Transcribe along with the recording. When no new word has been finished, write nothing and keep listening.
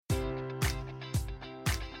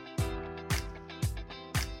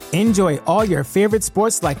Enjoy all your favorite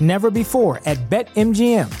sports like never before at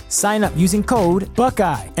BetMGM. Sign up using code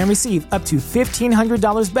Buckeye and receive up to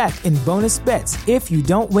 $1,500 back in bonus bets if you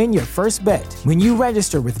don't win your first bet. When you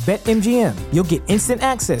register with BetMGM, you'll get instant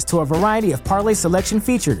access to a variety of parlay selection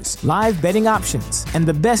features, live betting options, and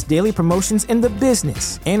the best daily promotions in the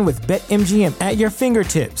business. And with BetMGM at your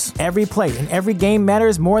fingertips, every play and every game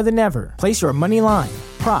matters more than ever. Place your money line,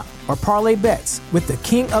 prop, or parlay bets with the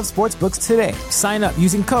king of sportsbooks today. Sign up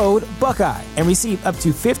using code Buckeye and receive up to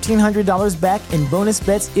 $1,500 back in bonus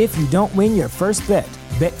bets if you don't win your first bet.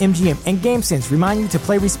 BetMGM and GameSense remind you to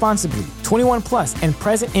play responsibly. 21 plus and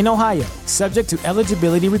present in Ohio, subject to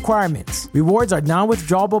eligibility requirements. Rewards are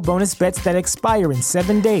non-withdrawable bonus bets that expire in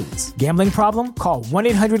 7 days. Gambling problem? Call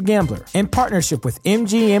 1-800-GAMBLER. In partnership with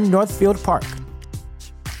MGM Northfield Park.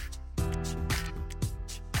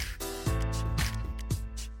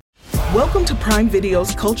 Welcome to Prime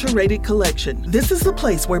Video's Culture-Rated Collection. This is the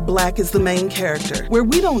place where Black is the main character, where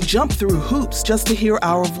we don't jump through hoops just to hear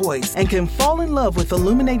our voice, and can fall in love with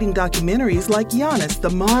illuminating documentaries like Giannis, The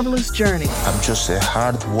Marvelous Journey. I'm just a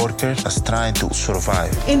hard worker that's trying to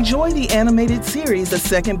survive. Enjoy the animated series, The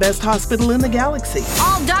Second Best Hospital in the Galaxy.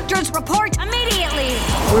 All doctors report immediately!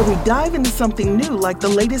 Where we dive into something new like the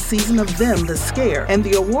latest season of Them, The Scare, and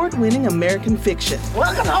the award-winning American Fiction.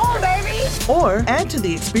 Welcome home, baby! Or add to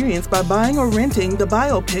the experience by buying or renting the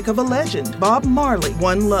biopic of a legend, Bob Marley,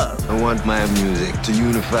 One Love. I want my music to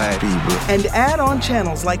unify people. And add on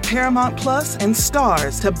channels like Paramount Plus and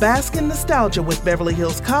Stars to bask in nostalgia with Beverly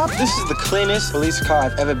Hills Cop. This is the cleanest police car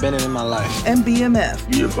I've ever been in my life. And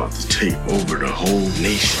BMF. You're about to take over the whole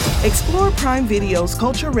nation. Explore Prime Video's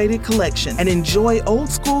Culture-Rated Collection and enjoy old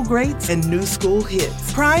school greats and new school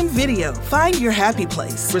hits. Prime Video. Find your happy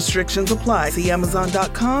place. Restrictions apply. See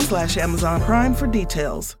Amazon.com/Amazon Prime for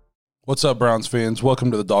details. What's up, Browns fans? Welcome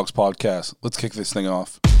to the Dawgs Podcast. Let's kick this thing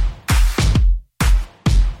off.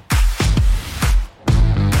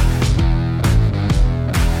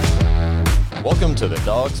 Welcome to the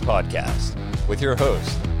Dawgs Podcast with your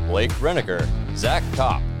hosts, Blake Reneker, Zach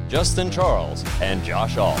Kopp, Justin Charles, and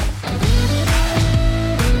Josh All.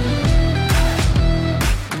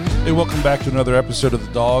 Hey, welcome back to another episode of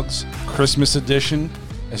the Dawgs Christmas edition.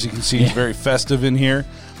 As you can see, it's very festive in here.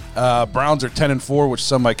 Browns are 10-4, which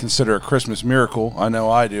some might consider a Christmas miracle. I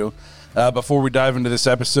know I do. Before we dive into this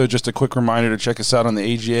episode, just a quick reminder to check us out on the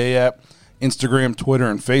AGA app, Instagram,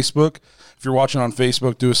 Twitter, and Facebook. If you're watching on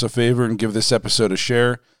Facebook, do us a favor and give this episode a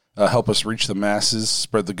share. Help us reach the masses,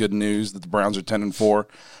 spread the good news that the Browns are 10-4.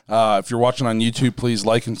 If you're watching on YouTube, please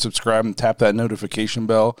like and subscribe and tap that notification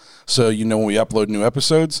bell so you know when we upload new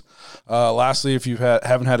episodes. Lastly, if you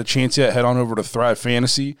haven't had a chance yet, head on over to Thrive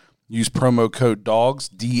Fantasy. Use promo code DAWGS,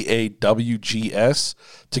 DAWGS,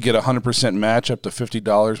 to get a 100% match up to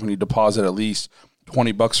 $50 when you deposit at least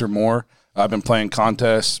 $20 or more. I've been playing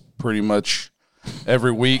contests pretty much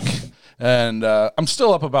every week, and I'm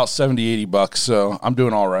still up about $70-$80, so I'm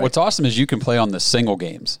doing all right. What's awesome is you can play on the single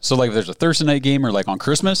games. So like if there's a Thursday night game or like on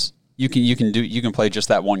Christmas, you can play just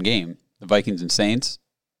that one game, the Vikings and Saints.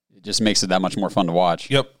 It just makes it that much more fun to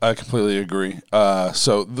watch. Yep, I completely agree.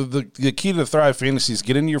 So the key to the Thrive Fantasy is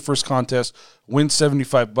get into your first contest, win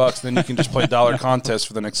 $75, then you can just play dollar contests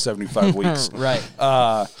for the next 75 weeks. Right.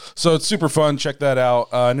 So it's super fun. Check that out.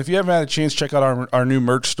 And if you haven't had a chance, check out our new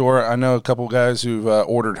merch store. I know a couple guys who've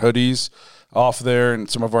ordered hoodies off there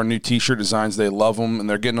and some of our new T-shirt designs. They love them, and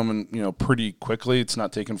they're getting them in, pretty quickly. It's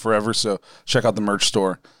not taking forever, so check out the merch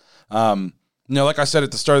store. Like I said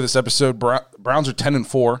at the start of this episode, Browns are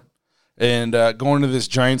 10-4. And going into this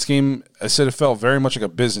Giants game, I said it felt very much like a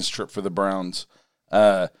business trip for the Browns.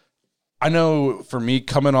 I know for me,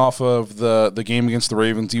 coming off of the game against the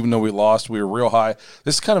Ravens, even though we lost, we were real high.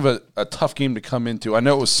 This is kind of a tough game to come into. I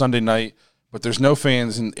know it was Sunday night, but there's no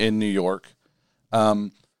fans in New York.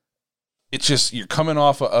 It's just you're coming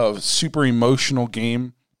off a super emotional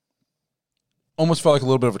game. Almost felt like a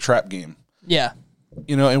little bit of a trap game. Yeah.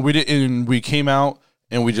 And we came out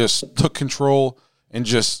and we just took control and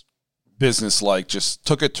just business-like, just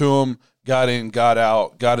took it to them, got in, got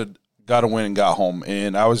out, got a win, and got home.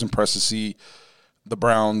 And I was impressed to see the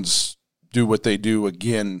Browns do what they do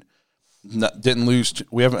again. Didn't lose.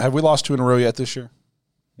 Have we lost 2 in a row yet this year?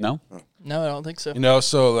 No, I don't think so.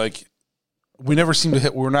 So like we never seem to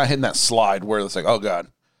hit. We're not hitting that slide where it's like, oh god,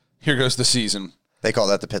 here goes the season. They call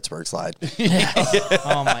that the Pittsburgh slide.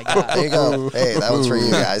 Oh my god! There you go. Hey, that one's for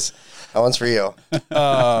you guys. That one's for you.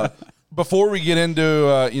 Before we get into,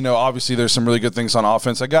 obviously there's some really good things on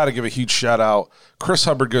offense. I got to give a huge shout out. Chris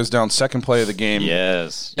Hubbard goes down second play of the game.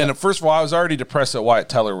 Yes. And first of all, I was already depressed that Wyatt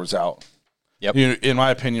Teller was out. Yep. In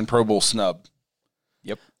my opinion, Pro Bowl snub.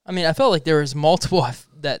 Yep. I mean, I felt like there was multiple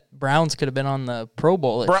that Browns could have been on the Pro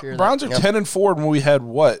Bowl this year. Browns are 10-4 when we had,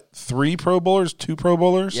 3 Pro Bowlers, 2 Pro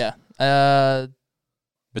Bowlers? Yeah.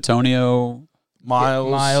 Batonio,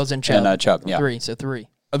 Miles, and Chubb. And Chubb, yeah. 3, so 3.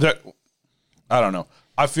 I don't know.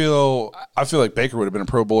 I feel like Baker would have been a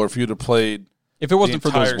Pro Bowler if you'd have played. If it wasn't for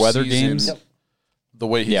those weather games, the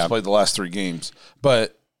way he's played the last 3 games.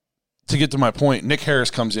 But to get to my point, Nick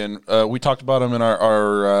Harris comes in. We talked about him in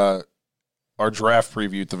our draft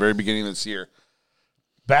preview at the very beginning of this year.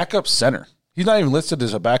 Backup center. He's not even listed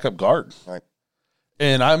as a backup guard. Right.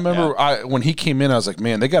 And I remember when he came in, I was like,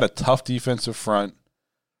 man, they got a tough defensive front.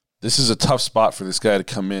 This is a tough spot for this guy to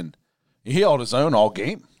come in. He held his own all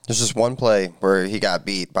game. There's just one play where he got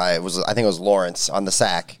beat by, I think it was Lawrence on the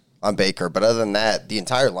sack on Baker. But other than that, the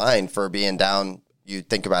entire line for being down, you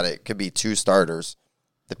think about it, could be 2 starters.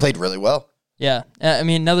 They played really well. Yeah. I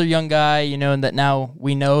mean, another young guy, and that now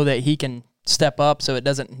we know that he can step up so it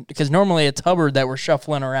doesn't, because normally it's Hubbard that we're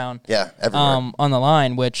shuffling around everywhere. On the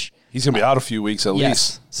line, which he's going to be out a few weeks at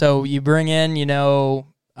least. So you bring in,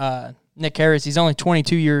 Nick Harris, he's only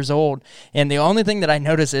 22 years old, and the only thing that I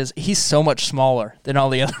notice is he's so much smaller than all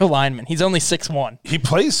the other linemen. He's only 6'1". He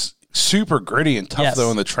plays super gritty and tough, though,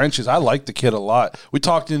 in the trenches. I like the kid a lot. We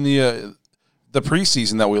talked in the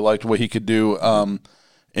preseason that we liked what he could do,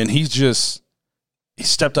 and he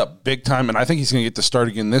stepped up big time, and I think he's going to get the start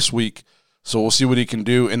again this week, so we'll see what he can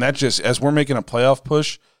do. And that just, as we're making a playoff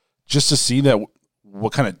push, just to see that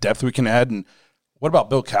what kind of depth we can add. And what about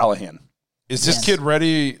Bill Callahan? Is this kid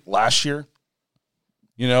ready last year?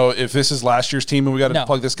 If this is last year's team and we got to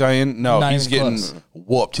plug this guy in, he's getting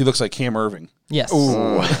whooped. He looks like Cam Irving. Yes.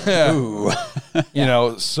 Ooh.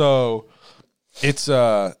 Ooh. So it's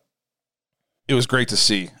it was great to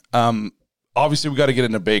see. Obviously, we got to get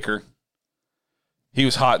into Baker. He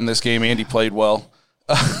was hot in this game, and he played well.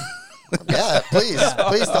 Yeah, please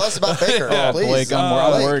tell us about Baker. Yeah, please. Blake,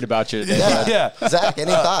 I'm worried about you today. Yeah. Zach,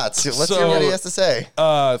 any thoughts? Let's hear what he has to say.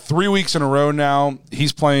 3 weeks in a row now,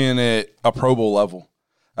 he's playing at a Pro Bowl level.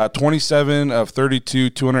 27 of 32,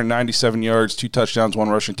 297 yards, 2 touchdowns, 1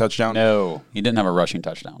 rushing touchdown. No, he didn't have a rushing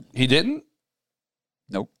touchdown. He didn't?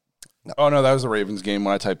 Nope. No. Oh, no, that was the Ravens game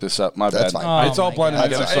when I typed this up. My That's bad. fine. It's all blended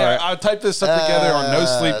together. Sorry. I typed this up together on no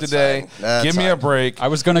sleep today. Give me a break. I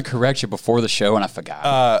was going to correct you before the show, and I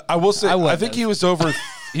forgot. I will say, I think he was over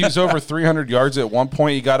 300 yards at one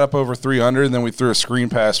point. He got up over 300, and then we threw a screen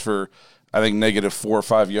pass for, I think, negative 4 or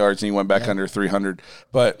 5 yards, and he went back under 300.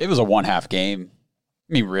 But it was a one-half game.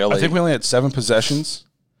 I mean, really? I think we only had 7 possessions.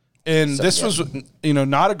 And this was,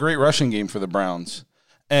 not a great rushing game for the Browns.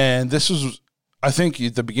 And this was, I think,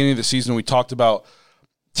 at the beginning of the season, we talked about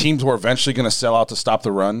teams were eventually going to sell out to stop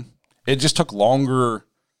the run. It just took longer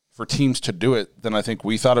for teams to do it than I think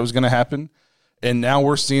we thought it was going to happen. And now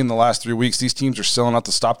we're seeing the last 3 weeks, these teams are selling out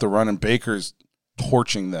to stop the run, and Baker's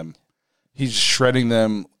torching them. He's shredding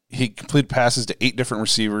them. He completed passes to 8 different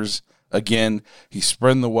receivers. Again, he's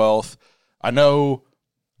spreading the wealth. I know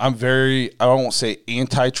I won't say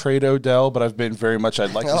anti-trade Odell, but I've been very much,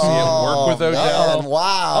 I'd like to see it work with Odell. Man,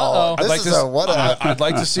 wow. I'd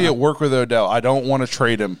like to see it work with Odell. I don't want to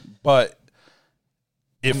trade him, but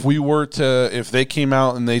if they came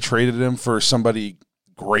out and they traded him for somebody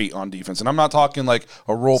great on defense, and I'm not talking like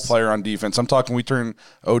a role player on defense, I'm talking we turn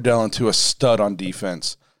Odell into a stud on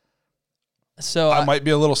defense. So I might be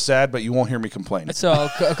a little sad, but you won't hear me complain. So,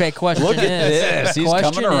 okay, question Look at this. He's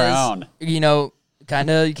coming around. We're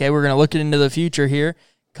going to look into the future here.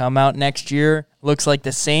 Come out next year. Looks like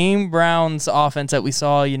the same Browns offense that we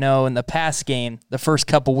saw, in the past game, the first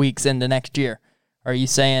couple weeks into next year. Are you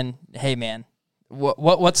saying, hey, man,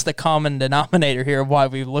 what's the common denominator here of why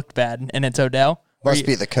we've looked bad, and it's Odell? Must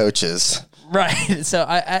be the coaches. Right. So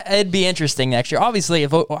it'd be interesting next year. Obviously,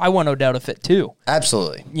 if I want Odell to fit too.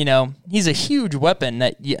 Absolutely. He's a huge weapon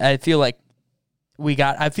that I feel like we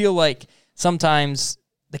got. I feel like sometimes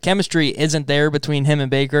the chemistry isn't there between him and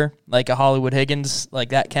Baker, like a Hollywood Higgins, like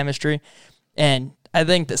that chemistry. And I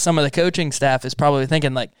think that some of the coaching staff is probably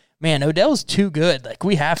thinking like, man, Odell's too good. Like,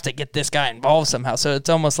 we have to get this guy involved somehow. So it's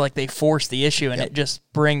almost like they force the issue, and it just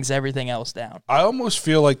brings everything else down. I almost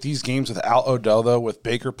feel like these games without Odell, though, with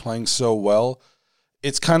Baker playing so well,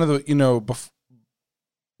 it's kind of the,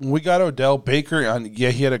 when we got Odell, Baker,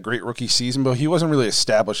 he had a great rookie season, but he wasn't really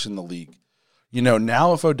established in the league.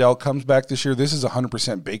 Now if Odell comes back this year, this is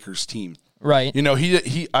 100% Baker's team. Right.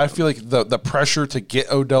 I feel like the pressure to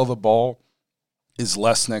get Odell the ball is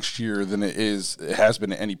less next year than it has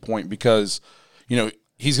been at any point, because,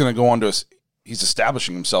 he's going to go on to he's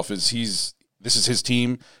establishing himself as this is his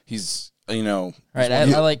team. He's Right, I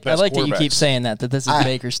like that you keep saying that this is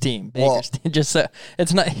Baker's team. Baker's team. Just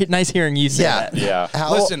it's not nice hearing you say that. Yeah.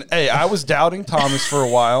 Listen, hey, I was doubting Thomas for a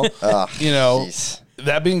while. Geez.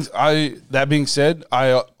 That being said,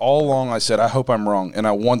 I all along I said I hope I'm wrong, and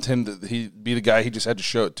I want him to be the guy. He just had to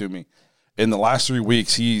show it to me. In the last 3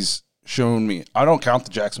 weeks, he's shown me. I don't count the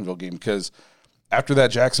Jacksonville game because after that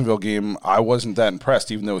Jacksonville game, I wasn't that impressed,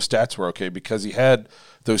 even though his stats were okay, because he had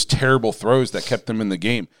those terrible throws that kept him in the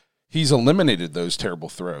game. He's eliminated those terrible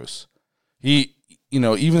throws.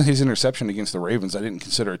 Even his interception against the Ravens, I didn't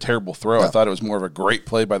consider a terrible throw. No. I thought it was more of a great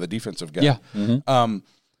play by the defensive guy. Yeah. Mm-hmm.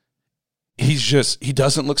 He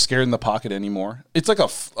doesn't look scared in the pocket anymore. It's like a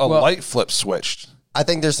light flip switched. I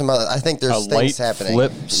think there's things happening.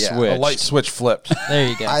 A light switch flipped. There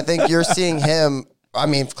you go. I think you're seeing him. I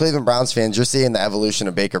mean, Cleveland Browns fans, you're seeing the evolution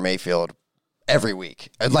of Baker Mayfield every week,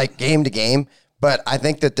 like game to game. But I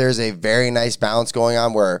think that there's a very nice balance going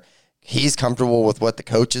on where he's comfortable with what the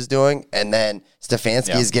coach is doing, and then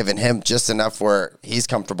Stefanski has given him just enough where he's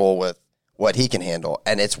comfortable with what he can handle,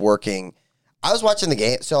 and it's working. I was watching the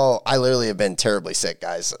game, so I literally have been terribly sick,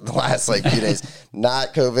 guys, the last few days.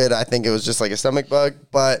 Not COVID. I think it was just like a stomach bug.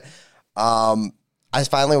 But I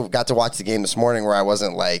finally got to watch the game this morning where I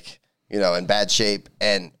wasn't in bad shape.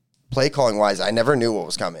 And play calling wise, I never knew what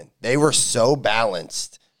was coming. They were so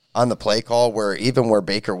balanced on the play call where even where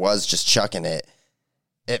Baker was just chucking it,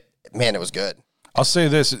 it was good. I'll say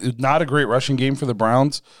this, not a great rushing game for the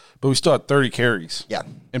Browns, but we still had 30 carries. Yeah.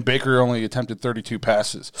 And Baker only attempted 32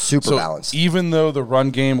 passes. Super balanced. Even though the run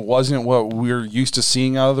game wasn't what we're used to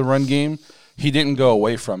seeing out of the run game, he didn't go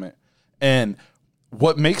away from it. And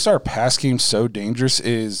what makes our pass game so dangerous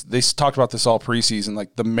is they talked about this all preseason,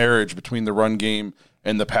 like the marriage between the run game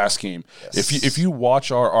and the pass game. Yes. If you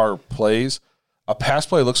watch our plays, a pass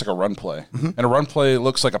play looks like a run play, and a run play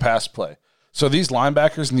looks like a pass play. So these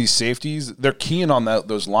linebackers and these safeties, they're keying on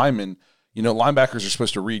those linemen. Linebackers are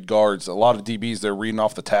supposed to read guards. A lot of DBs, they're reading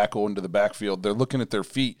off the tackle into the backfield. They're looking at their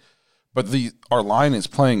feet. But our line is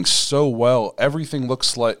playing so well, everything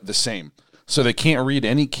looks like the same. So they can't read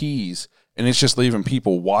any keys, and it's just leaving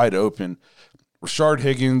people wide open. Rashard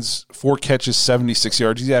Higgins, 4 catches, 76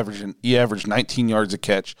 yards. He averaged 19 yards a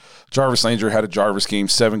catch. Jarvis Landry had a Jarvis game,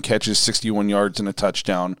 7 catches, 61 yards, and a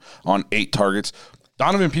touchdown on 8 targets.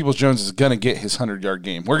 Donovan Peoples-Jones is going to get his 100-yard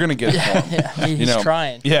game. We're going to get it for him. He's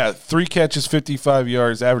trying. Yeah, 3 catches, 55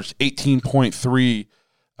 yards, averaged 18.3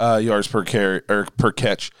 yards per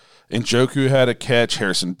catch. Njoku had a catch.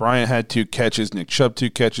 Harrison Bryant had 2 catches. Nick Chubb 2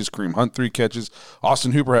 catches. Kareem Hunt 3 catches.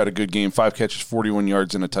 Austin Hooper had a good game, 5 catches, 41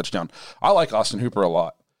 yards, and a touchdown. I like Austin Hooper a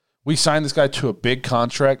lot. We signed this guy to a big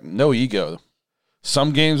contract, no ego.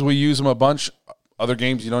 Some games we use him a bunch. Other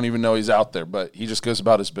games you don't even know he's out there, but he just goes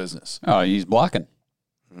about his business. Oh, he's blocking.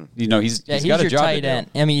 He's got a your job tight end.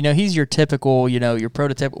 I mean, he's your typical, your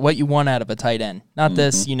prototype, what you want out of a tight end. Not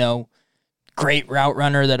this, great route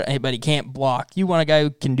runner but he can't block. You want a guy who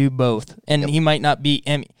can do both, and he might not be,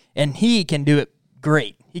 and he can do it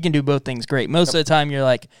great. He can do both things great. Most of the time, you're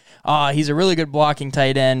like, he's a really good blocking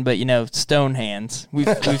tight end, but stone hands.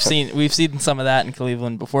 We've seen some of that in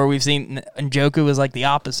Cleveland before. We've seen Njoku was like the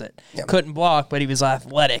opposite. Yep. Couldn't block, but he was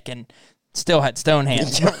athletic and still had stone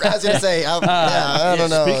hands. I was going to say, I don't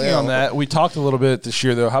know. Speaking on that, we talked a little bit this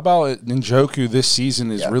year, though. How about Njoku this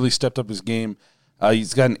season has really stepped up his game?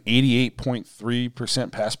 He's got an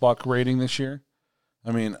 88.3% pass block rating this year.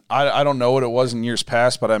 I mean, I don't know what it was in years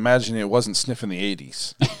past, but I imagine it wasn't sniffing the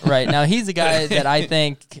 80s. Right. Now, he's a guy that I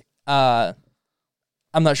think I'm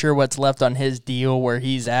not sure what's left on his deal where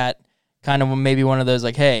he's at, kind of maybe one of those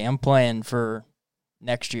like, hey, I'm playing for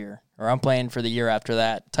next year or I'm playing for the year after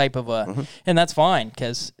that type of and that's fine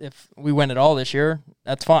because if we win it all this year,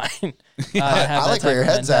 that's fine. I like where your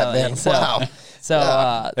head's at, man.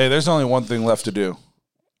 Wow. Hey, there's only one thing left to do.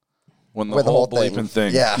 When the whole bleeping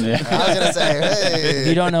thing. Yeah. I was going to say, hey. If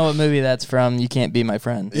you don't know what movie that's from, you can't be my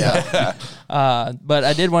friend. Yeah. But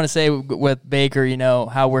I did want to say with Baker,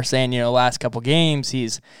 how we're saying, last couple games,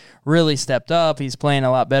 he's really stepped up. He's playing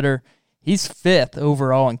a lot better. He's 5th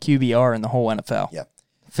overall in QBR in the whole NFL. Yeah.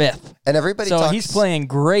 5th. And everybody So he's playing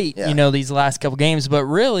great, these last couple games. But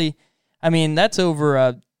really, I mean, that's over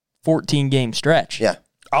a 14-game stretch. Yeah.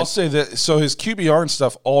 I'll say that, so his QBR and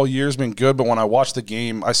stuff all year has been good, but when I watched the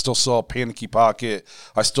game, I still saw a panicky pocket.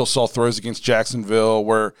 I still saw throws against Jacksonville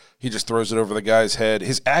where he just throws it over the guy's head.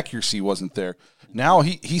 His accuracy wasn't there. Now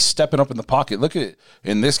he's stepping up in the pocket. Look at it.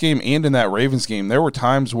 In this game and in that Ravens game, there were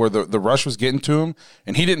times where the rush was getting to him,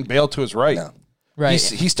 and he didn't bail to his right. No. Right.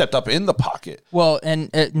 He stepped up in the pocket. Well, and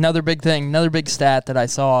another big stat that I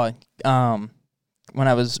saw, when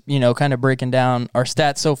I was, kind of breaking down our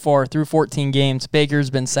stats so far through 14 games, Baker's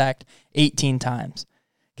been sacked 18 times.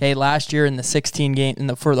 Okay, last year in the 16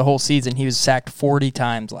 game for the whole season, he was sacked 40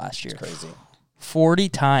 times last year. Crazy. 40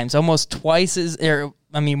 times, almost twice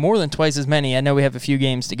more than twice as many. I know we have a few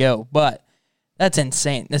games to go, but that's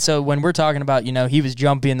insane. And so when we're talking about, he was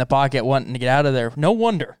jumpy in the pocket wanting to get out of there, no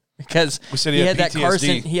wonder. Because he had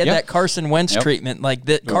that Carson Wentz treatment. Like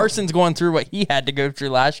Carson's going through what he had to go through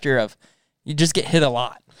last year of you just get hit a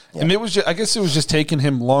lot. Yep. And I guess it was just taking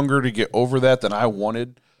him longer to get over that than I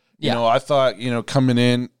wanted. I thought, coming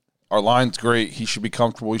in, our line's great. He should be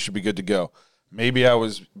comfortable. He should be good to go. Maybe I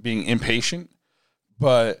was being impatient,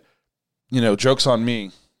 but, joke's on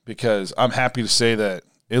me because I'm happy to say that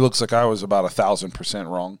it looks like I was about 1,000%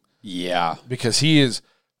 wrong. Yeah. Because he is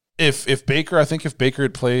 – if Baker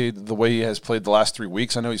had played the way he has played the last 3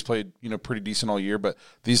 weeks, I know he's played, pretty decent all year, but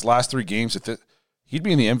these last 3 games, he'd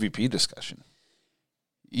be in the MVP discussion.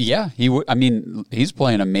 Yeah, he's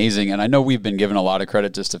playing amazing, and I know we've been giving a lot of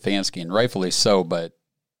credit to Stefanski, and rightfully so, but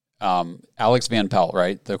Alex Van Pelt,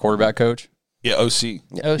 right, the quarterback coach? Yeah, OC.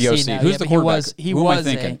 Yeah. The OC. Who's the quarterback? He was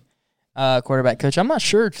a quarterback coach. I'm not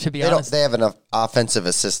sure, to be honest. They have an offensive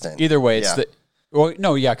assistant. Either way, it's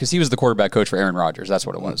because he was the quarterback coach for Aaron Rodgers. That's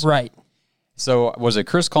what it was. Right. So was it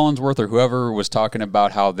Chris Collinsworth or whoever was talking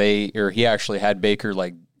about how he actually had Baker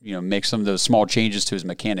make some of those small changes to his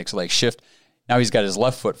mechanics, like shift. Now he's got his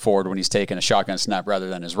left foot forward when he's taking a shotgun snap rather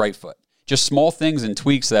than his right foot. Just small things and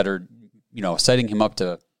tweaks that are, setting him up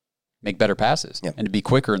to make better passes and to be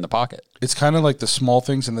quicker in the pocket. It's kind of like the small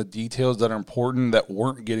things and the details that are important that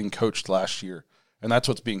weren't getting coached last year. And that's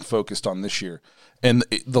what's being focused on this year. And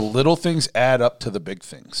the little things add up to the big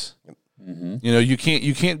things. Mm-hmm.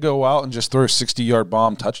 You can't go out and just throw 60-yard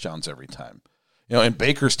bomb touchdowns every time. And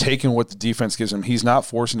Baker's taking what the defense gives him. He's not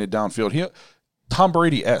forcing it downfield. Tom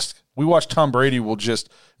Brady-esque. We watch Tom Brady will just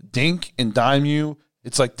dink and dime you.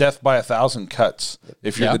 It's like death by 1,000 cuts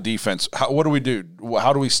if you're the defense. What do we do?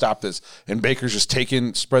 How do we stop this? And Baker's just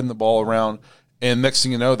spreading the ball around. And next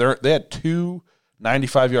thing you know, they had 2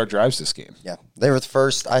 95-yard drives this game. Yeah, they were the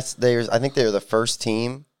first. I think they were the first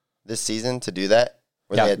team this season to do that.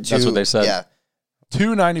 They had that's what they said. Yeah,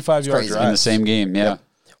 2 95-yard drives in the same game. Yeah.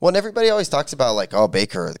 Well, and everybody always talks about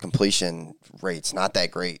Baker, the completion rate's not that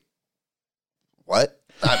great. What?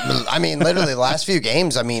 Literally the last few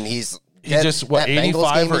games. He just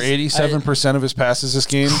 85 or 87% of his passes this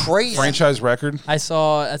game. Crazy. Franchise record. I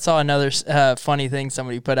saw another funny thing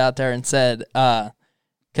somebody put out there and said because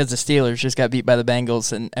the Steelers just got beat by the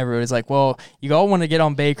Bengals, and everybody's like, "Well, you all want to get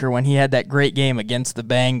on Baker when he had that great game against the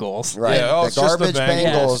Bengals, right? Yeah, the garbage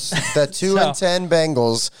Bengals, the 2-10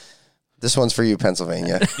 Bengals." This one's for you,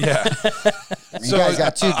 Pennsylvania. Yeah. You guys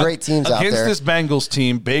got 2 great teams out there. Against this Bengals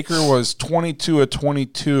team, Baker was 22 of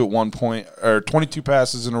 22 at one point, or 22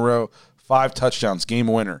 passes in a row, 5 touchdowns, game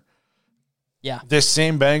winner. Yeah. This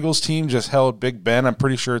same Bengals team just held Big Ben, I'm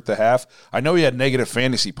pretty sure, at the half. I know he had negative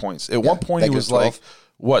fantasy points. At one point, he was 12.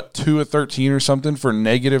 2 of 13 or something for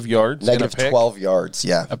negative yards? Negative 12 yards,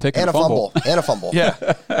 yeah. A pick and a fumble. And a fumble. Yeah.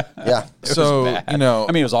 Yeah. So,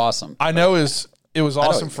 it was awesome. I know it was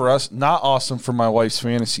awesome for us, not awesome for my wife's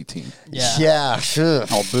fantasy team. Yeah. Yeah, sure.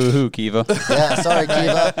 Oh, boo-hoo, Kiva. Yeah, sorry,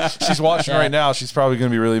 Kiva. She's watching right now. She's probably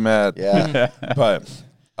going to be really mad. Yeah. But,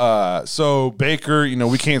 so Baker,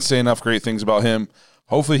 we can't say enough great things about him.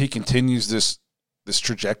 Hopefully he continues this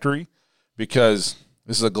trajectory because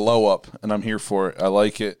this is a glow up, and I'm here for it. I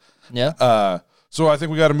like it. Yeah. So I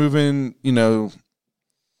think we got to move in, to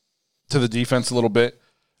the defense a little bit.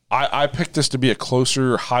 I picked this to be a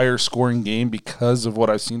closer, higher scoring game because of what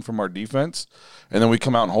I've seen from our defense, and then we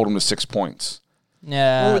come out and hold them to 6 points.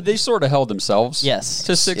 Yeah, well, they sort of held themselves. Yes,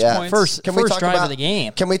 to 6 points. First drive of the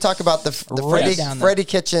game. Can we talk about the Freddie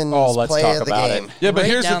Kitchens play of the game? Yeah, but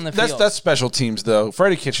that's special teams though.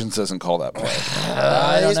 Freddie Kitchens doesn't call that play.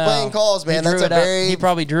 He's playing calls, man. He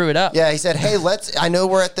probably drew it up. Yeah, he said, "Hey, I know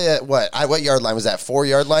we're at the what yard line was that?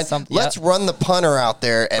 4-yard line. Let's run the punter out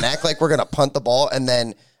there and act like we're gonna punt the ball, and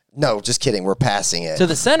then." No, just kidding. We're passing it. To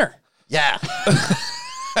the center. Yeah.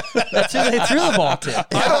 That's who they threw the ball to.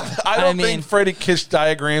 I don't think Freddie Kitch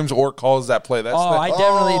diagrams or calls that play. I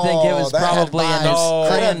definitely think it was probably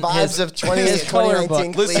in vibes of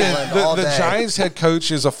 2019 Listen, the Giants head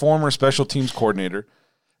coach is a former special teams coordinator.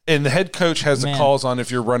 And the head coach has the calls on if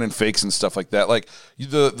you're running fakes and stuff like that. Like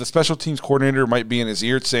the special teams coordinator might be in his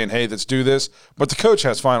ear saying, "Hey, let's do this," but the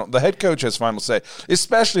head coach has final say.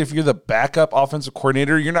 Especially if you're the backup offensive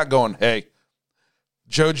coordinator, you're not going, "Hey,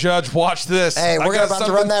 Joe Judge, watch this. Hey, we're about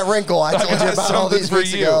to run that wrinkle I told you about all these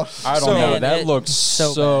weeks ago. I don't know. That looked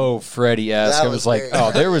so Freddie-esque. It was like,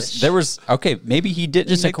 there was okay, maybe he didn't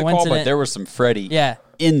just make the call, but there was some Freddie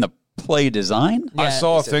in the play design. I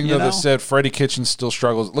saw a thing that said Freddie Kitchens still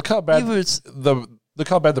struggles. Look how bad look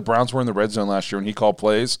how bad the Browns were in the red zone last year when he called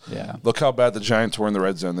plays. Yeah. Look how bad the Giants were in the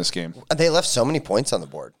red zone this game. They left so many points on the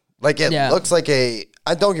board. Like it looks like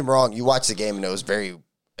don't get me wrong, you watch the game and it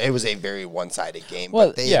was a very one-sided game.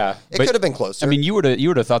 Well, but it could have been closer. I mean, you would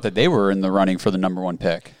have thought that they were in the running for the number 1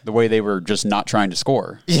 pick. The way they were just not trying to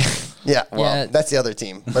score. Yeah. Well, that's the other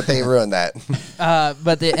team, but they ruined that.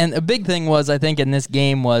 And a big thing was, I think, in this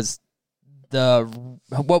game was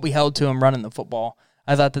what we held to him running the football.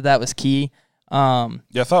 I thought that was key. I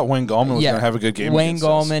thought Wayne Gallman was going to have a good game. Wayne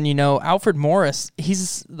Gallman, Alfred Morris,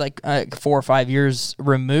 he's like 4 or 5 years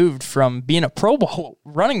removed from being a Pro Bowl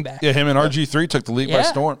running back. Yeah, him and RG3 took the league by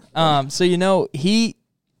storm. So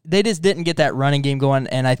they just didn't get that running game going,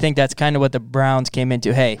 and I think that's kind of what the Browns came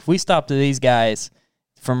into. Hey, if we stop these guys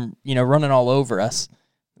from running all over us,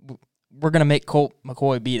 we're going to make Colt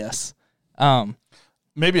McCoy beat us.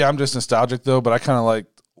 Maybe I'm just nostalgic though, but I kind of like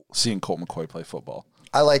seeing Colt McCoy play football.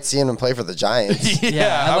 I liked seeing him play for the Giants.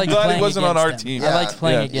 I'm glad he wasn't on our team. I liked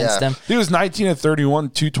playing against him. He was 19 of 31,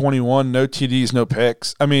 221, no TDs, no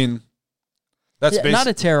picks. I mean, that's not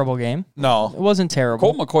a terrible game. No. It wasn't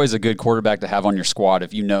terrible. Colt McCoy is a good quarterback to have on your squad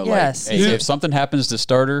if if something happens to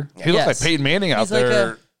starter. He looked like Peyton Manning out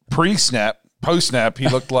there pre-snap. Post-snap, he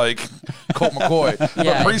looked like Colt McCoy.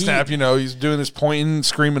 But pre-snap, he's doing this pointing,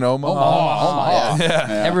 screaming, oh my.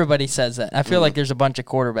 Everybody says that. I feel like there's a bunch of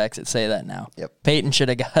quarterbacks that say that now. Yep. Peyton should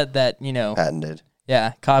have got that, patented.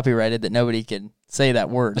 Yeah, copyrighted that nobody could say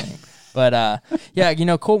that word. But,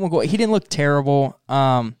 Colt McCoy, he didn't look terrible.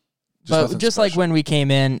 But just like when we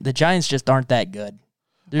came in, the Giants just aren't that good.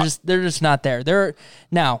 They're just not there.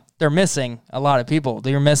 They're missing a lot of people.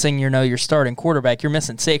 They're missing, your starting quarterback. You're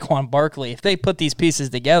missing Saquon Barkley. If they put these pieces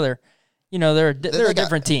together, they're a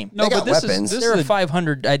different team. No, but they're a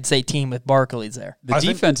 500, I'd say, team with Barkley's there. The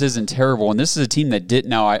defense isn't terrible, and this is a team that did.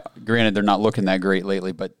 Now, granted, they're not looking that great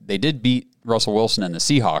lately, but they did beat Russell Wilson and the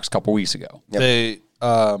Seahawks a couple weeks ago. Yep. They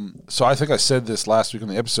so I think I said this last week on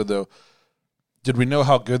the episode though. Did we know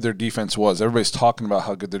how good their defense was? Everybody's talking about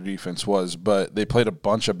how good their defense was, but they played a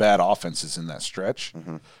bunch of bad offenses in that stretch.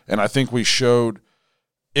 Mm-hmm. And I think we showed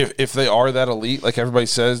if they are that elite, like everybody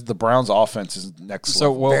says, the Browns' offense is next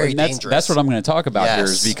level. Very that's what I'm going to talk about here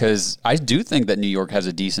is because I do think that New York has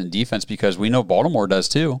a decent defense because we know Baltimore does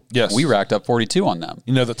too. Yes. We racked up 42 on them.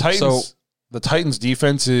 The Titans'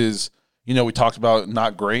 defense is, we talked about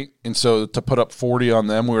not great. And so to put up 40 on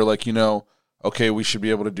them, we were like, okay, we should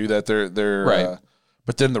be able to do that. They're right.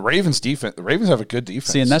 But then the Ravens have a good defense.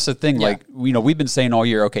 See, and that's the thing. Yeah. Like, we've been saying all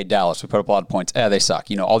year, okay, Dallas, we put up a lot of points. They suck.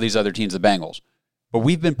 All these other teams, the Bengals. But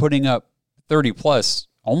we've been putting up 30-plus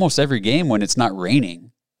almost every game when it's not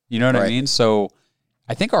raining. You know what I mean? So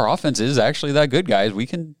I think our offense is actually that good, guys.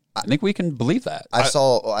 I think we can believe that. I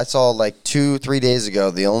saw like 2-3 days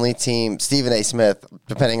ago, the only team, Stephen A. Smith,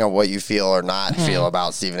 depending on what you feel or not feel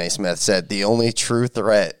about Stephen A. Smith, said the only true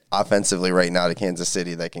threat offensively right now to Kansas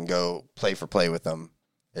City that can go play for play with them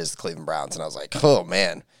is the Cleveland Browns. And I was like, oh,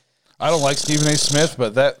 man. I don't like Stephen A. Smith,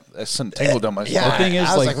 but that's tangled down my stomach. The thing is,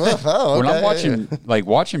 when I'm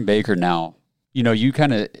watching Baker now,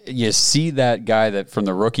 you see that guy that from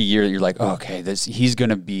the rookie year that you're like, oh, okay, he's going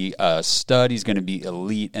to be a stud, he's going to be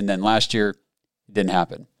elite, and then last year it didn't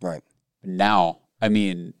happen. Right. Now, I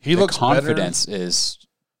mean, he looks confidence better.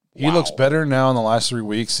 He looks better now in the last 3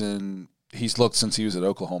 weeks than he's looked since he was at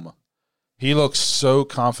Oklahoma. He looks so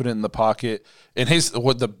confident in the pocket, and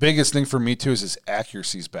the biggest thing for me too is his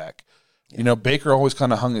accuracy's back. Yeah. Baker always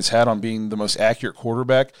kind of hung his hat on being the most accurate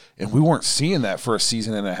quarterback, and we weren't seeing that for a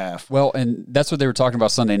season and a half. Well, and that's what they were talking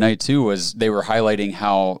about Sunday night, too, was they were highlighting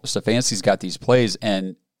how Stefanski's got these plays,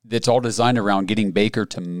 and it's all designed around getting Baker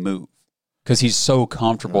to move because he's so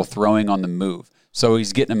comfortable throwing on the move. So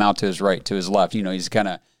he's getting him out to his right, to his left. He's kind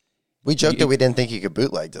of... We joked that we didn't think he could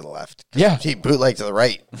bootleg to the left. Yeah. He bootlegged to the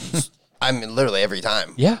right. I mean, literally every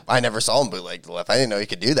time. Yeah. I never saw him bootleg to the left. I didn't know he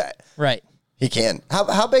could do that. Right. He can.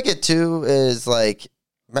 How big it too is like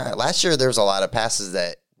last year there was a lot of passes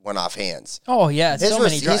that went off hands. Oh yeah, so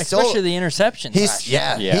many drives, especially the interceptions.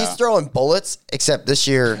 He's throwing bullets. Except this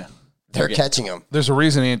year they're catching them. There's a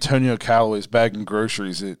reason Antonio Callaway's bagging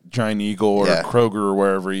groceries at Giant Eagle or Kroger or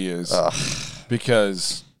wherever he is,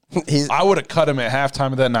 because I would have cut him at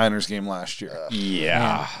halftime of that Niners game last year.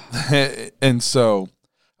 And so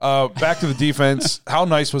back to the defense. How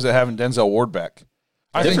nice was it having Denzel Ward back?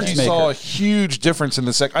 I think you saw a huge difference in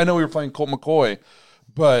the second. I know we were playing Colt McCoy,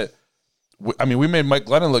 but we made Mike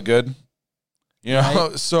Glennon look good. You know,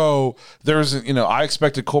 right. So there's, I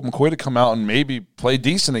expected Colt McCoy to come out and maybe play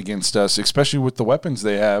decent against us, especially with the weapons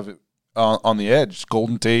they have on the edge.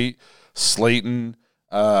 Golden Tate, Slayton,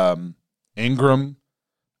 Ingram.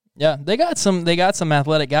 Yeah, they got some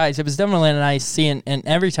athletic guys. It was definitely nice seeing, and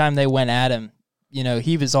every time they went at him,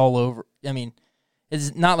 he was all over. I mean,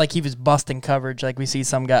 it's not like he was busting coverage like we see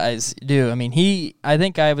some guys do. I mean, I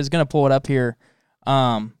think I was going to pull it up here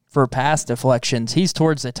for pass deflections. He's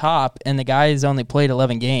towards the top, and the guy has only played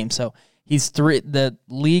 11 games. So he's the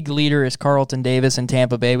league leader is Carlton Davis in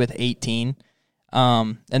Tampa Bay with 18.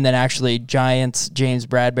 And then actually Giants, James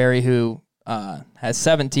Bradbury, who has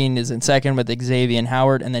 17, is in second with Xavier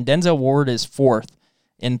Howard. And then Denzel Ward is fourth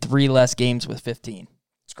in 3 less games with 15.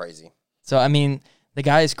 It's crazy. So, I mean, the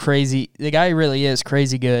guy is crazy. The guy really is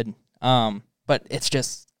crazy good. But it's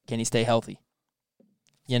just, can he stay healthy?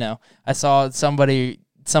 I saw somebody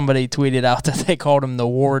tweeted out that they called him the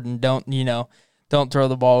Ward and don't throw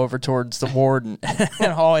the ball over towards the Ward.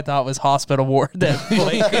 And all I thought was hospital Ward that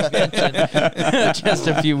Blake mentioned just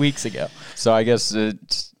a few weeks ago. So I guess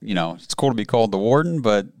it's cool to be called the Warden,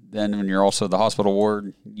 but then when you're also the hospital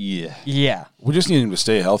ward, yeah. We just need him to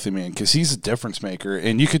stay healthy, man, because he's a difference maker.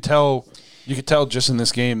 And you could tell just in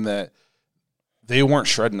this game that they weren't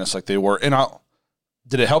shredding us like they were. And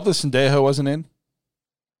did it help that Sendejo wasn't in?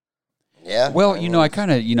 Yeah. Well, I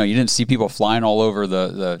kind of, you didn't see people flying all over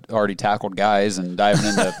the already tackled guys and diving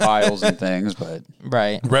into piles and things, but.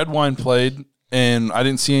 Right. Redwine played, and I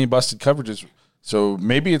didn't see any busted coverages. So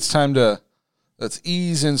maybe it's time let's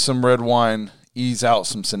ease in some Redwine, ease out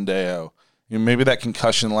some Sendejo. Maybe that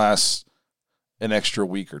concussion lasts an extra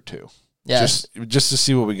week or two. Yeah. Just to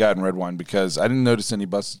see what we got in Redwine, because I didn't notice any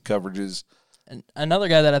busted coverages. And another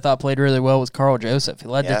guy that I thought played really well was Carl Joseph. He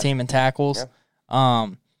led the team in tackles. Yeah.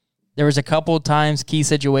 There was a couple of times, key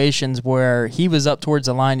situations, where he was up towards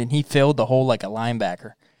the line and he filled the hole like a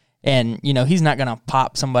linebacker. And, he's not going to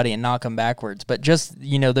pop somebody and knock them backwards. But just,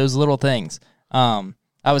 those little things. I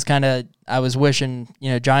was wishing,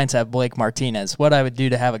 Giants have Blake Martinez. What I would do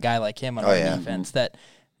to have a guy like him on our defense that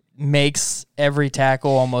makes every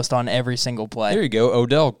tackle almost on every single play. There you go.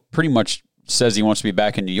 Odell pretty much says he wants to be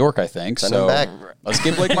back in New York, I think. Send him back. Let's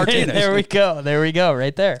get Blake Martinez. There we go.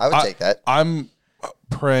 Right there. I would take that. I'm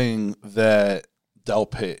praying that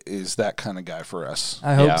Delpit is that kind of guy for us.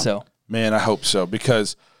 I hope so. Man, I hope so,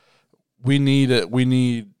 because we need a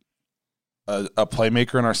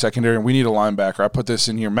playmaker in our secondary, and we need a linebacker. I put this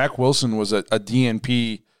in here. Mac Wilson was a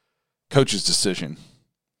DNP coach's decision.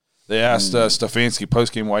 They asked Stefanski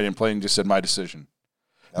postgame why he didn't play, and just said, my decision.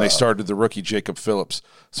 And they started the rookie Jacob Phillips.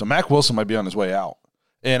 So Mac Wilson might be on his way out.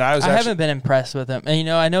 And I haven't been impressed with him. And,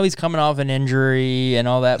 I know he's coming off an injury and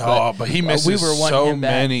all that. But he misses so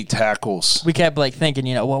many tackles. We kept thinking,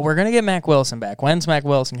 we're going to get Mac Wilson back. When's Mac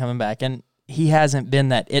Wilson coming back? And he hasn't been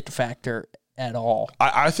that it factor at all.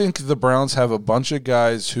 I think the Browns have a bunch of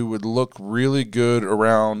guys who would look really good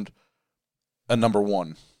around a number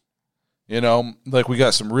one. We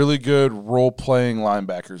got some really good role-playing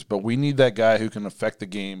linebackers, but we need that guy who can affect the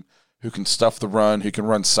game, who can stuff the run, who can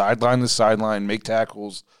run sideline to sideline, make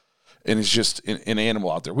tackles, and is just an animal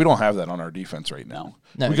out there. We don't have that on our defense right now.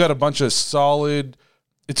 No. We got a bunch of solid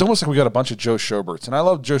 – it's almost like we got a bunch of Joe Schoberts. And I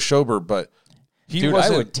love Joe Schobert, but he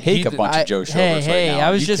wasn't – I would take a bunch of Joe Schoberts right now.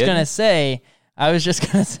 I was just going to say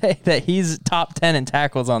that he's top 10 in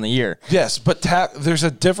tackles on the year. Yes, but there's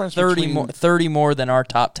a difference 30 more than our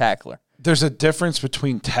top tackler. There's a difference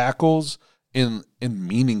between tackles in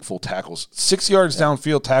meaningful tackles. 6 yards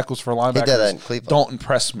downfield tackles for linebackers don't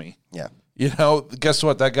impress me. Yeah. Guess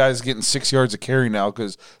what? That guy's getting 6 yards of carry now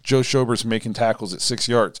because Joe Schobert's making tackles at 6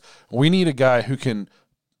 yards. We need a guy who can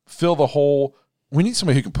fill the hole. We need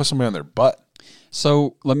somebody who can put somebody on their butt.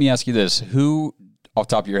 So let me ask you this. Who, off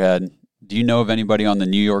the top of your head, do you know of anybody on the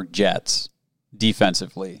New York Jets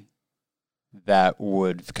defensively that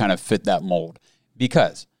would kind of fit that mold?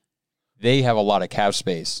 Because they have a lot of cap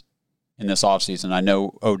space in this offseason. I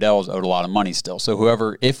know Odell's owed a lot of money still. So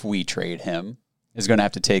whoever, if we trade him, is going to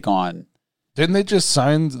have to take on. Didn't they just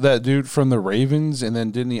sign that dude from the Ravens and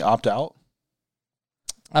then didn't he opt out?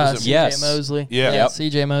 CJ Mosley. Yeah.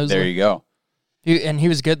 CJ Mosley. There you go. He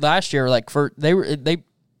was good last year. They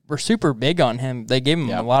were super big on him. They gave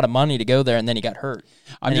him a lot of money to go there, and then he got hurt.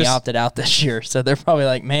 He opted out this year. So they're probably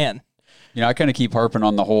like, man. I kind of keep harping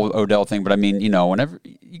on the whole Odell thing, but I mean, whenever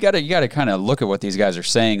you got to kind of look at what these guys are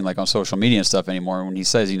saying, like on social media and stuff anymore. When he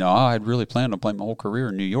says, I'd really planned on playing my whole career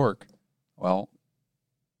in New York. Well,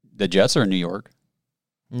 the Jets are in New York.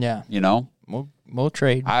 Yeah. We'll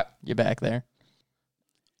trade you back there.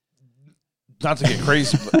 Not to get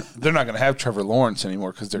crazy, but they're not going to have Trevor Lawrence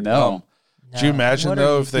anymore because they're dumb. Do you imagine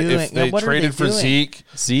though if they traded for Zeke,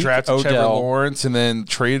 drafted Odell. Trevor Lawrence, and then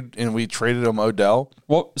we traded him Odell?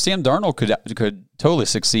 Well, Sam Darnold could totally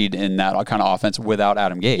succeed in that kind of offense without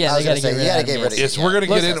Adam Gase. Yeah, they got to get rid of him. Yes,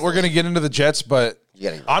 we're gonna get into the Jets, but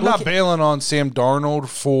I'm not bailing on Sam Darnold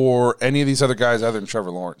for any of these other guys other than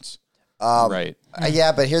Trevor Lawrence. Right.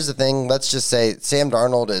 Yeah, but here's the thing. Let's just say Sam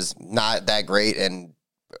Darnold is not that great, and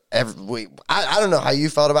I don't know how you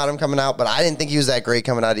felt about him coming out, but I didn't think he was that great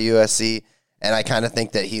coming out of USC. And I kind of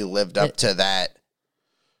think that he lived up to that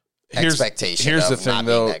expectation. Here's the of thing, not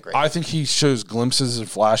though. being that great. I think he shows glimpses and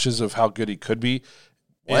flashes of how good he could be.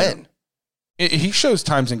 When? He shows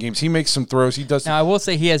times in games. He makes some throws. He does. Now, I will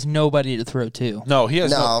say he has nobody to throw to. No, he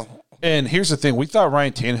has no. And here's the thing. We thought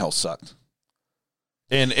Ryan Tannehill sucked.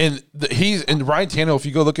 And Ryan Tannehill, if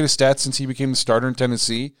you go look at his stats since he became the starter in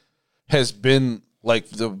Tennessee, has been like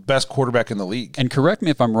the best quarterback in the league. And correct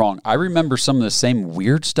me if I'm wrong. I remember some of the same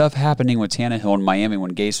weird stuff happening with Tannehill in Miami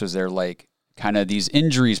when Gase was there, like kind of these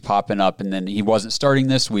injuries popping up, and then he wasn't starting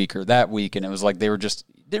this week or that week, and it was like they were just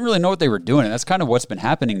didn't really know what they were doing. And that's kind of what's been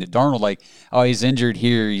happening to Darnold. Like, oh, he's injured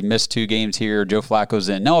here, he missed 2 games here, Joe Flacco's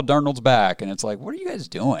in. No, Darnold's back, and it's like, what are you guys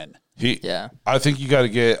doing? I think you got to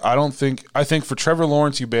get. I think for Trevor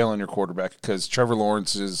Lawrence, you bail on your quarterback because Trevor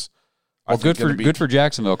Lawrence is. Well, good for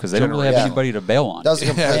Jacksonville because they don't really have anybody to bail on. That was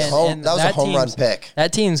a home run pick.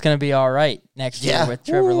 That team's going to be all right next year with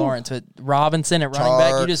Trevor Lawrence. With Robinson at running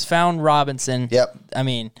back, you just found Robinson. Yep. I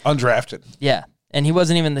mean, undrafted. Yeah, and he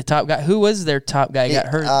wasn't even the top guy. Who was their top guy? He got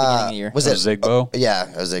hurt at the beginning of the year. Was it Zigbo? Yeah,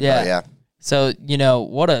 it was Zigbo. Yeah. So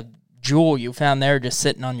what a jewel you found there, just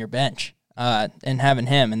sitting on your bench and having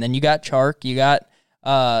him, and then you got Chark, you got.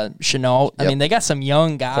 Chenault. I mean, they got some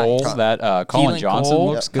young guys. Colin Johnson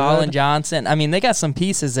looks good. Colin Johnson. I mean, they got some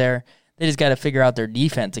pieces there. They just got to figure out their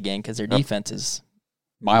defense again because their defense is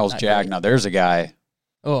Miles Jack. Now there's a guy.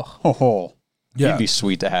 Oh, he'd be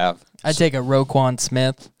sweet to have. I'd take a Roquan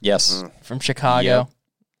Smith. Yes, from Chicago. Yep.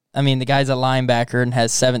 I mean, the guy's a linebacker and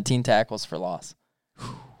has 17 tackles for loss.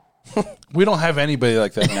 We don't have anybody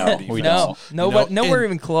like that now. We don't. Nowhere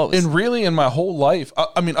even close. And really, in my whole life,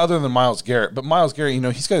 I mean, other than Myles Garrett, but Myles Garrett,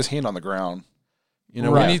 he's got his hand on the ground. We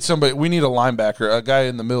need somebody. We need a linebacker, a guy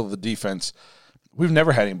in the middle of the defense. We've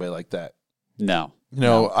never had anybody like that. No.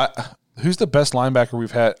 Who's the best linebacker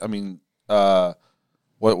we've had? I mean,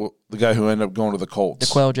 what the guy who ended up going to the Colts?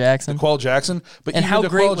 DeQuell Jackson. But and how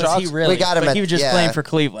great was he really? We got him. He was just playing for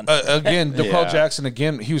Cleveland. DeQuell Jackson.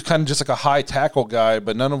 Again, he was kind of just like a high tackle guy,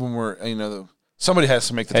 but none of them were. Somebody has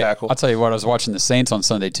to make the tackle. I'll tell you what. I was watching the Saints on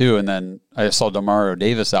Sunday too, and then I saw Demario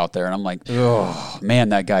Davis out there, and I'm like, oh man,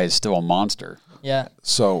 that guy is still a monster. Yeah.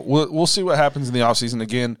 So we'll see what happens in the offseason.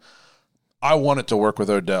 Again, I want it to work with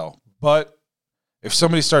Odell, but if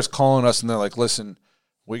somebody starts calling us and they're like, listen,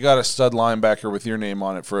 we got a stud linebacker with your name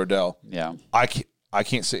on it for Odell. Yeah. I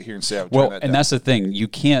can't sit here and say I would turn that down. That's the thing. You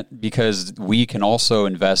can't, because we can also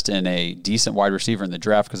invest in a decent wide receiver in the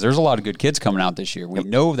draft because there's a lot of good kids coming out this year. We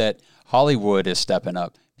know that Hollywood is stepping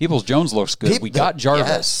up. Peoples-Jones looks good. We got Jarvis.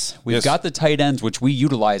 Yes. We've got the tight ends, which we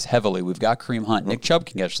utilize heavily. We've got Kareem Hunt. Nick Chubb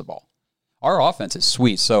can catch the ball. Our offense is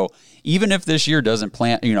sweet. So even if this year doesn't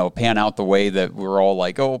pan out the way that we're all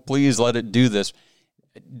like, oh, please let it do this,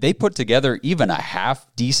 they put together even a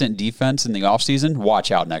half-decent defense in the offseason.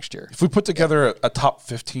 Watch out next year. If we put together a top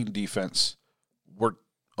 15 defense, we're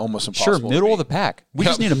almost impossible. Sure, middle of the pack. We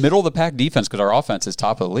just need a middle-of-the-pack defense because our offense is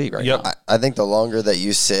top of the league right now. I think the longer that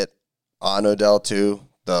you sit on Odell, too,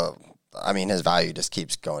 his value just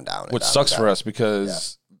keeps going down. Which sucks for us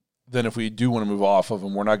because then if we do want to move off of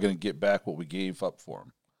him, we're not going to get back what we gave up for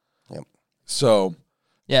him. Yep. So...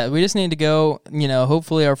 yeah, we just need to go,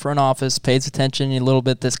 hopefully our front office pays attention a little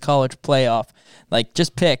bit this college playoff. Like,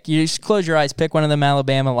 just pick. You just close your eyes, pick one of them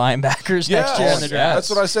Alabama linebackers next year in the draft. That's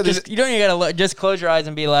what I said. You don't even got to look. Just close your eyes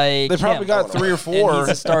and be like, they probably got 3 or 4. And he's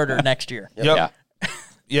a starter next year. Yep.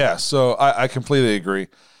 Yeah, so I completely agree.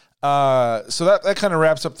 So that kind of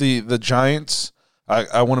wraps up the Giants.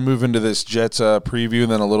 I want to move into this Jets preview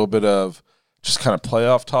and then a little bit of just kind of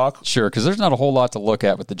playoff talk. Sure, because there's not a whole lot to look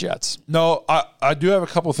at with the Jets. No, I do have a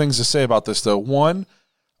couple things to say about this, though. One,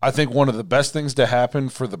 I think one of the best things to happen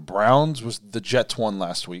for the Browns was the Jets won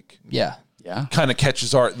last week. Yeah. Kind of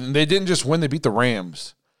catches our – they didn't just win. They beat the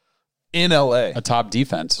Rams in L.A. A top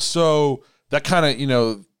defense. So that kind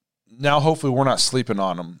of, now hopefully we're not sleeping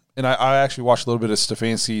on them. And I actually watched a little bit of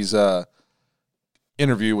Stefanski's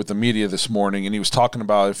interview with the media this morning, and he was talking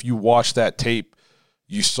about if you watch that tape,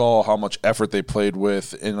 you saw how much effort they played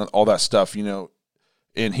with and all that stuff,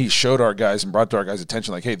 and he showed our guys and brought to our guys'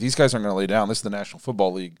 attention, like, hey, these guys aren't going to lay down. This is the National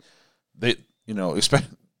Football League. They,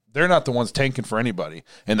 they're not the ones tanking for anybody,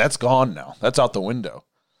 and that's gone now. That's out the window.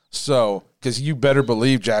 So, because you better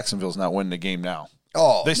believe Jacksonville's not winning the game now.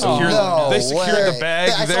 Oh, they secure the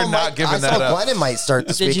bag. They're not giving that up. Glennon might start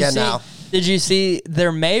this weekend now. Did you see the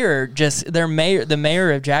mayor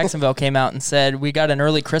of Jacksonville came out and said we got an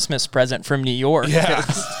early Christmas present from New York. Yeah,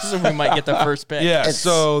 so we might get the first pick. Yeah,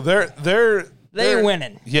 so they're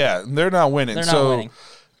winning. Yeah, they're not winning. They're not winning.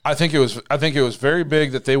 I think it was very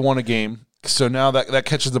big that they won a game. So now that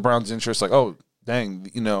catches the Browns' interest. Like, oh, dang,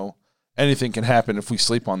 anything can happen if we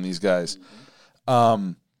sleep on these guys.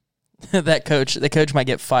 The coach might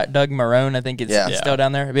get fired. Doug Marrone, I think he's still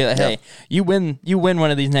down there. He'd be like, hey, you win one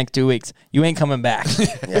of these next 2 weeks. You ain't coming back.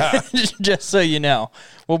 Just so you know.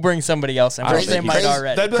 We'll bring somebody else in. Crazy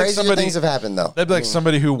things have happened, though. That'd be like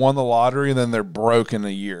somebody who won the lottery and then they're broke in a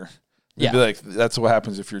year. It'd be like, that's what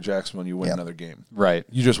happens if you're Jacksonville and you win another game. Right.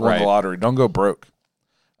 You just won the lottery. Don't go broke.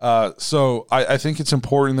 So I think it's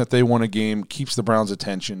important that they won a game, keeps the Browns'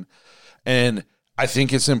 attention. And I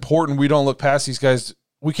think it's important we don't look past these guys.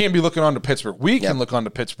 We can't be looking on to Pittsburgh. We can look on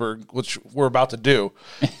to Pittsburgh, which we're about to do.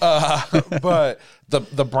 But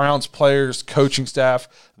the Browns players, coaching staff,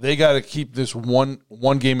 they got to keep this one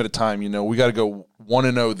game at a time. We got to go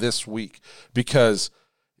 1-0 this week, because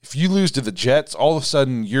if you lose to the Jets, all of a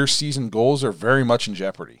sudden your season goals are very much in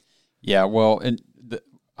jeopardy. Yeah, well, and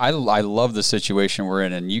I love the situation we're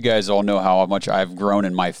in, and you guys all know how much I've grown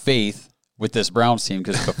in my faith with this Browns team,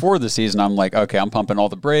 because before the season, I'm like, okay, I'm pumping all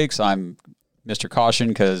the brakes. I'm Mr. Caution,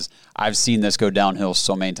 because I've seen this go downhill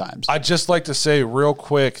so many times. I'd just like to say real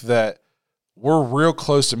quick that we're real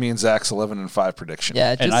close to me and Zach's 11-5 prediction.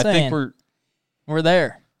 Yeah, just I saying. think we're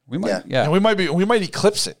there. We might, and we might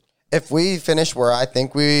eclipse it. If we finish where I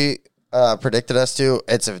think we predicted us to,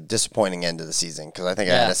 it's a disappointing end of the season, because I think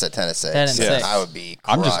I had us at 10-6. 10-6. I would be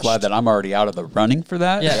crushed. I'm just glad that I'm already out of the running for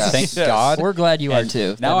that. Yes. Thank God. We're glad you are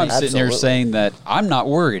too. Now I'm sitting here saying that I'm not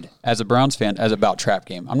worried as a Browns fan about trap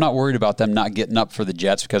game. I'm not worried about them not getting up for the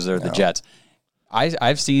Jets because they're the Jets.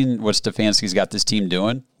 I've seen what Stefanski's got this team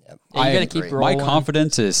doing. Yep. Yeah, you got to keep rolling. My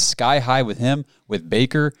confidence is sky high with him, with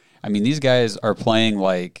Baker. I mean, these guys are playing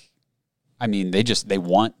like,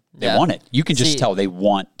 they want it. You can just tell they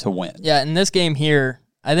want to win. Yeah, in this game here,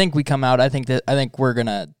 I think we come out. I think we're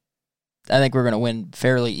gonna win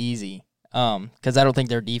fairly easy. Because I don't think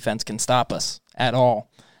their defense can stop us at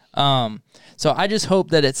all. So I just hope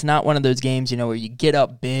that it's not one of those games, where you get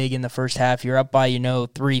up big in the first half. You're up by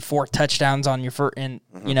 3-4 touchdowns on your first, at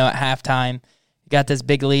halftime. Got this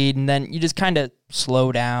big lead, and then you just kind of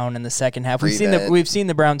slow down in the second half. We've seen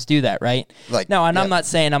the Browns do that, right? I'm not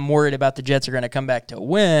saying I'm worried about the Jets are going to come back to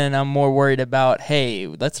win. I'm more worried about, hey,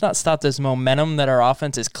 let's not stop this momentum that our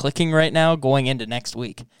offense is clicking right now going into next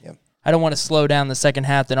week. Yep. I don't want to slow down the second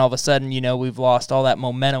half. Then all of a sudden, we've lost all that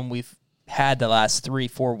momentum we've had the last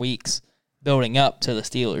 3-4 weeks building up to the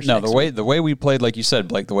Steelers. No, the way we played, like you said,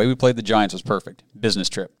 Blake, the way we played the Giants was perfect. Business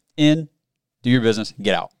trip. In, do your business,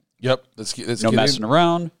 get out. Yep. Let's no messing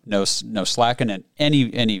around, no slacking in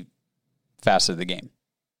any facet of the game.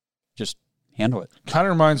 Just handle it. Kind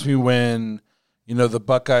of reminds me when, the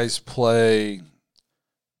Buckeyes play,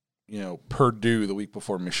 Purdue the week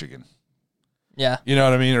before Michigan. Yeah. You know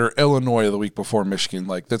what I mean? Or Illinois the week before Michigan.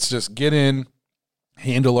 Like, let's just get in,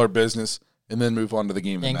 handle our business, and then move on to the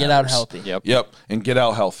game. And get out healthy. Yep. And get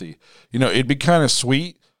out healthy. It'd be kind of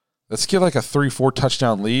sweet. Let's get like a 3-4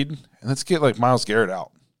 touchdown lead, and let's get like Myles Garrett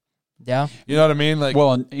out. Yeah. You know what I mean? Like,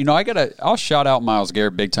 well, I'll shout out Myles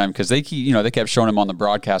Garrett big time, because they kept showing him on the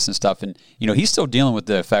broadcast and stuff, and he's still dealing with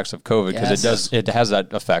the effects of COVID, because it has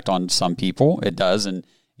that effect on some people. It does, and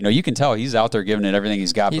you can tell he's out there giving it everything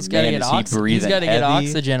he's got. He's got to get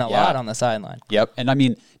oxygen a lot on the sideline. Yep,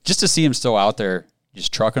 and just to see him still out there,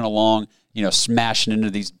 just trucking along, smashing into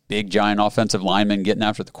these big giant offensive linemen, getting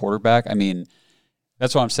after the quarterback.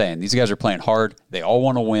 That's what I'm saying. These guys are playing hard. They all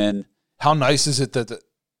want to win. How nice is it that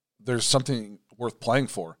there's something worth playing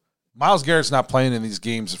for? Myles Garrett's not playing in these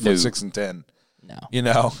games for 6 and 10.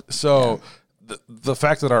 No. So the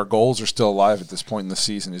fact that our goals are still alive at this point in the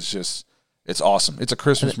season is just, it's awesome. It's a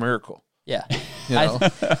Christmas miracle. Yeah.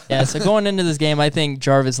 So going into this game, I think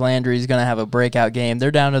Jarvis Landry is going to have a breakout game.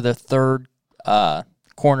 They're down to the third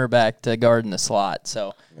cornerback to guard in the slot.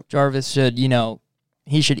 So Jarvis should,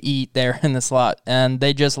 he should eat there in the slot. And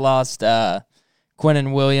they just lost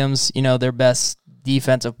Quinnen Williams, their best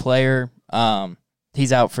defensive player.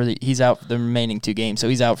 He's out for the remaining 2 games, so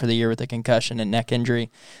he's out for the year with a concussion and neck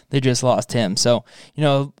injury. They just lost him, so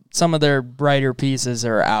some of their brighter pieces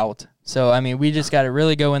are out. So we just got to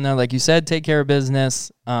really go in there, like you said, take care of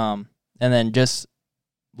business, and then just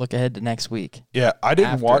look ahead to next week. Yeah, I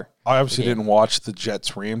obviously didn't watch the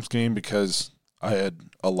Jets-Rams game because I had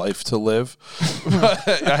a life to live.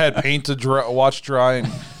 I had paint to watch dry and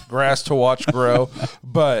grass to watch grow.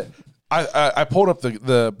 But I pulled up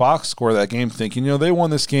the box score of that game thinking, they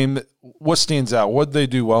won this game. What stands out? What did they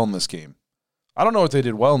do well in this game? I don't know what they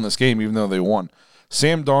did well in this game, even though they won.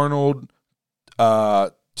 Sam Darnold,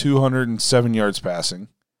 207 yards passing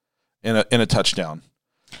and a touchdown.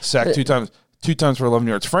 Sacked two times for 11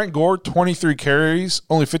 yards. Frank Gore, 23 carries,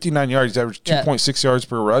 only 59 yards. He averaged 2.6 yards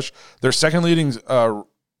per rush. Their second leading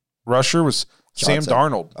rusher was Johnson. Sam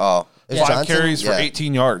Darnold. Oh, 5 carries for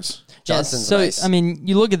 18 yards. Johnson's so, nice. I mean,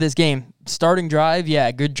 you look at this game. Starting drive,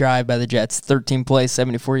 good drive by the Jets. 13 plays,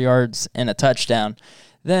 74 yards, and a touchdown.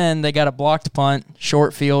 Then they got a blocked punt,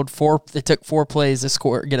 short field. They took 4 plays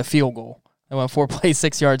to get a field goal. They went 4 plays,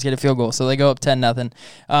 6 yards, get a field goal. So they go up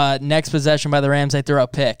 10-0. Next possession by the Rams, they throw a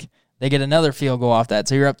pick. They get another field goal off that.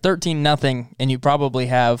 So you're up 13-0, and you probably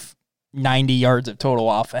have 90 yards of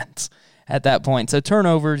total offense at that point. So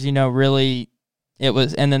turnovers, really, it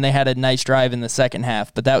was. And then they had a nice drive in the second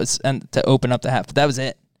half, but that was to open up the half. But that was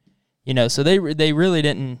it. So they really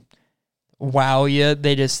didn't wow you.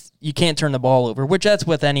 You can't turn the ball over, which that's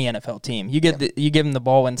with any NFL team. You give them the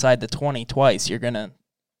ball inside the 20 twice,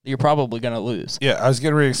 you're probably gonna lose. Yeah, I was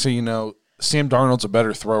getting ready to say, Sam Darnold's a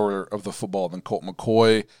better thrower of the football than Colt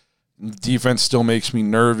McCoy. Defense still makes me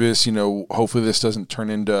nervous. Hopefully this doesn't turn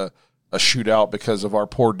into a shootout because of our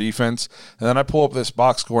poor defense. And then I pull up this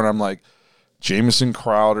box score and I'm like, Jamison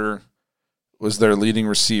Crowder was their leading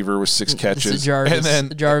receiver with 6 catches.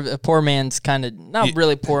 A poor man's kind of, not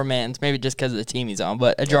really poor man's, maybe just because of the team he's on,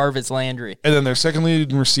 but a Jarvis Landry. And then their second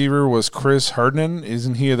leading receiver was Chris Herndon.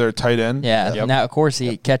 Isn't he their tight end? Yeah. Yep. Now, of course,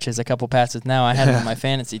 he catches a couple passes. Now I had him on my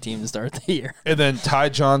fantasy team to start the year. And then Ty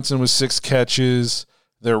Johnson was 6 catches.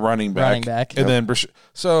 Their running back. And then,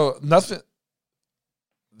 so nothing,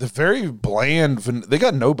 the very bland, they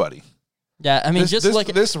got nobody. Yeah, I mean,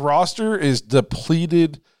 this roster is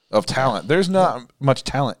depleted of talent. There's not much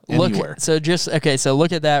talent anywhere. So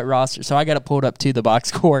look at that roster. So I got it pulled up to the box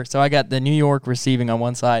score. So I got the New York receiving on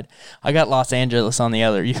one side. I got Los Angeles on the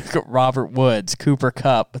other. You got Robert Woods, Cooper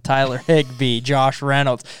Kupp, Tyler Higbee, Josh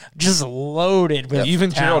Reynolds, just loaded with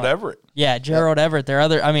even talent. Gerald Everett. Yeah, Gerald Everett.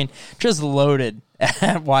 Just loaded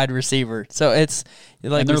at wide receiver. So it's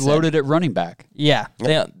like, and they're loaded at running back. Yeah.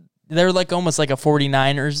 They're like almost like a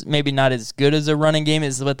 49ers, maybe not as good as a running game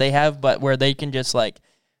as what they have, but where they can just like,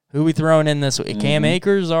 who we throwing in this week? Cam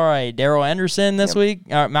Akers, all right. Darrell Henderson this week.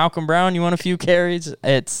 All right, Malcolm Brown, you want a few carries?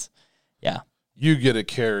 You get a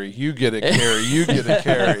carry. You get a carry. You get a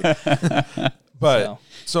carry. But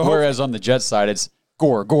so whereas on the Jets side, it's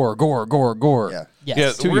Gore. Yeah.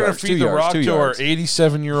 Yes. Yeah, we're going to feed the rock to our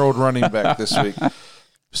 87-year-old running back this week.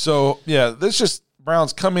 So, this just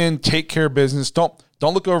Browns come in, take care of business. Don't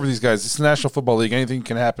look over these guys. It's the National Football League. Anything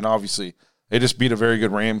can happen, obviously. They just beat a very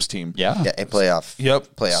good Rams team. Yeah, a playoff.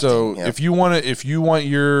 Yep. Playoff team. If you want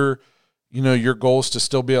your goals to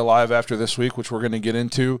still be alive after this week, which we're going to get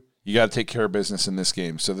into, you got to take care of business in this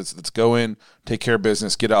game. So let's go in, take care of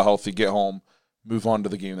business, get out healthy, get home, move on to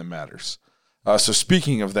the game that matters. So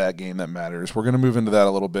speaking of that game that matters, we're going to move into that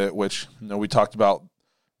a little bit, which we talked about.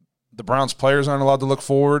 The Browns players aren't allowed to look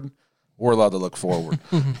forward. We're allowed to look forward.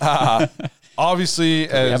 Obviously,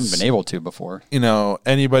 as we haven't been able to before.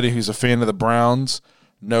 Anybody who's a fan of the Browns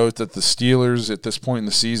knows that the Steelers at this point in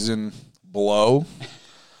the season blow.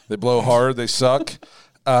 They blow hard. They suck.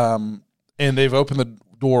 And they've opened the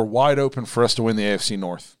door wide open for us to win the AFC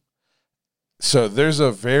North. So there's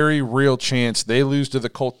a very real chance they lose to the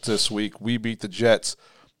Colts this week. We beat the Jets.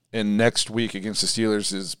 And next week against the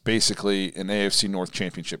Steelers is basically an AFC North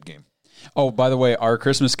championship game. Oh, by the way, our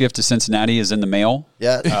Christmas gift to Cincinnati is in the mail.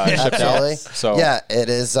 Yeah, absolutely. So it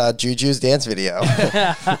is Juju's dance video.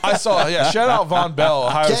 I saw. Yeah, shout out Von Bell,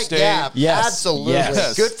 Ohio State. Yeah, yes, absolutely.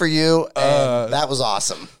 Yes. Good for you. And that was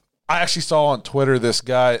awesome. I actually saw on Twitter this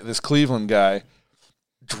Cleveland guy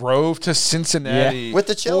drove to Cincinnati with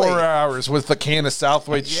the chili. 4 hours with the can of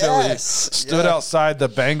Southway chili. Stood outside the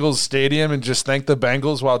Bengals stadium and just thanked the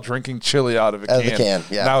Bengals while drinking chili out of a can.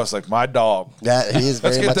 Yeah. And I was like, my dog. Yeah, he is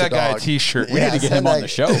very Let's much get that a guy dog. a T-shirt. We need to get him on the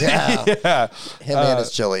show. Yeah. Him and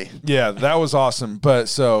his chili. Yeah, that was awesome. But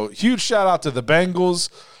so huge shout out to the Bengals.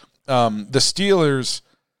 The Steelers.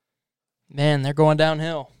 Man, they're going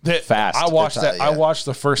downhill. Fast. I watched that. I watched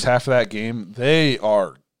the first half of that game. They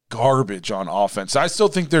are garbage on offense. I still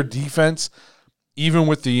think their defense, even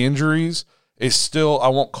with the injuries, is still, I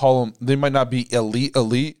won't call them, they might not be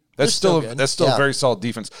elite. That's still a very solid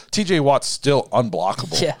defense. TJ Watt's still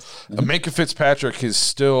unblockable. Yeah. Minka Fitzpatrick is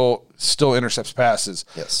still intercepts passes.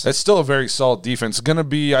 Yes. That's still a very solid defense. It's going to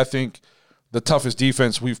be, I think, the toughest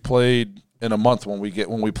defense we've played in a month when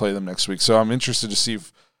we play them next week. So I'm interested to see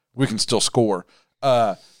if we can still score.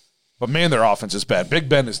 But, man, their offense is bad. Big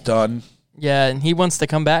Ben is done. Yeah, and he wants to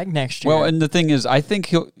come back next year. Well, and the thing is, I think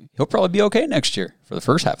he'll probably be okay next year for the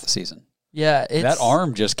first half of the season. Yeah, that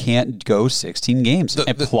arm just can't go 16 games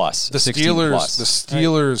plus. The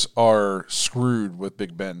Steelers are screwed with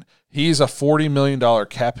Big Ben. He's a $40 million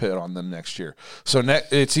cap hit on them next year. So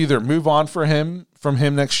it's either move on from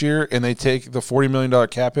him next year and they take the $40 million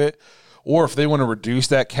cap hit, or if they want to reduce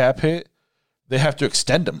that cap hit, they have to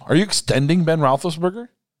extend him. Are you extending Ben Roethlisberger?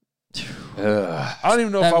 I don't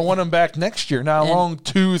even know if I want him back next year, not along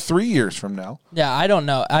 2-3 years from now. Yeah, I don't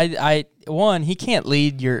know. He can't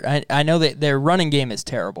lead your. I know that their running game is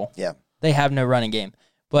terrible. Yeah, they have no running game.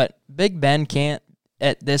 But Big Ben can't,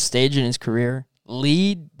 at this stage in his career,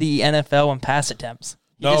 lead the NFL in pass attempts.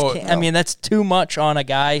 I mean, that's too much on a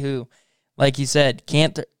guy who, like you said,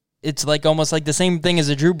 can't. It's like almost like the same thing as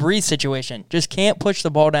a Drew Brees situation. Just can't push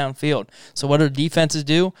the ball downfield. So what do defenses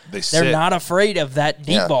do? They're not afraid of that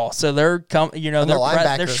deep ball. So they're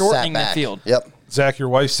they're shortening the field. Yep. Zach, your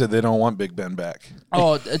wife said they don't want Big Ben back.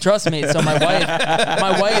 Oh, trust me. So my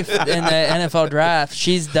wife in the NFL draft,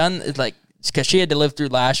 she's done like because she had to live through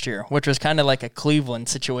last year, which was kind of like a Cleveland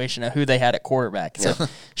situation of who they had at quarterback. So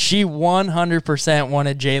she 100%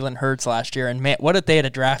 wanted Jalen Hurts last year, and man, what if they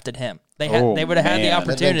had drafted him? They would have had the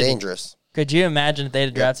opportunity. Dangerous. Could you imagine if they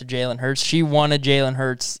had drafted Jalen Hurts? She wanted Jalen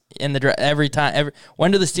Hurts in the draft every time.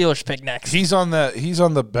 When do the Steelers pick next? He's on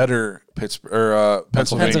the better Pittsburgh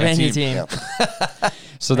Pennsylvania team. Yeah.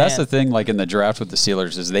 So that's the thing. Like in the draft with the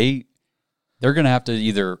Steelers, is they're going to have to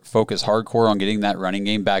either focus hardcore on getting that running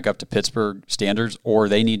game back up to Pittsburgh standards, or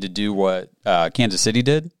they need to do what Kansas City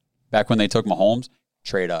did back when they took Mahomes,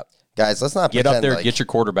 trade up. Guys, let's not get up there, get your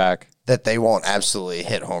quarterback. That they won't absolutely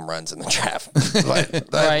hit home runs in the draft.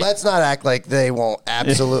 Let's not act like they won't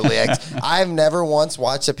absolutely. I've never once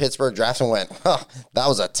watched a Pittsburgh draft and went, that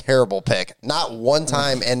was a terrible pick. Not one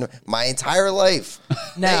time in my entire life.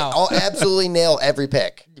 Now, they absolutely nail every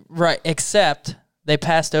pick. Right, except they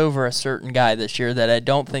passed over a certain guy this year that I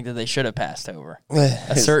don't think that they should have passed over.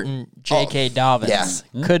 A certain J.K. Dobbins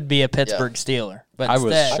could be a Pittsburgh Steeler. But I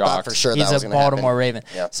was shocked. I thought for sure he's that was a Baltimore Raven.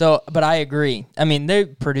 Yeah. So, but I agree. I mean, they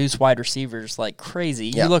produce wide receivers like crazy.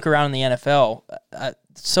 Yeah. You look around in the NFL,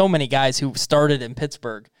 so many guys who started in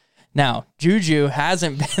Pittsburgh. Now, Juju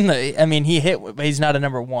hasn't been he hit, but he's not a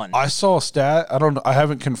number one. I saw a stat. I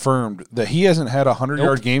haven't confirmed that he hasn't had a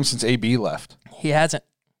 100-yard game since AB left. He hasn't.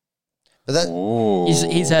 But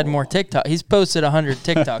he's had more TikTok. He's posted 100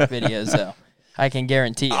 TikTok videos, though. I can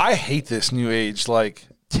guarantee you. I hate this new age, like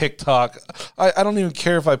TikTok. I don't even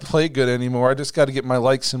care if I play good anymore. I just got to get my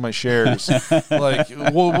likes and my shares.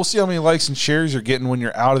 We'll see how many likes and shares you're getting when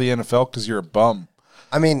you're out of the NFL because you're a bum.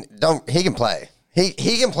 I mean, he can play. He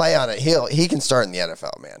can play on it. He can start in the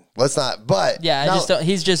NFL, man. Let's not. But yeah,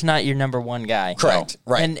 he's just not your number one guy. Correct.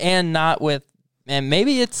 No. Right. And not with. And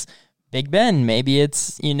maybe it's Big Ben. Maybe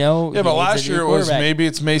it's Yeah, but last year it was maybe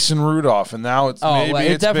it's Mason Rudolph, and now it's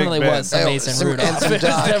it definitely was some Mason Rudolph. It was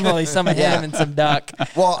definitely some of him and some Duck.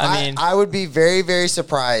 Well, I would be very, very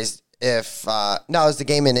surprised if now is the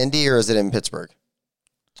game in Indy or is it in Pittsburgh?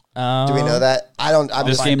 Do we know that? I don't.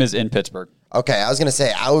 This game is in Pittsburgh. Okay, I was gonna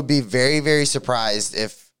say I would be very, very surprised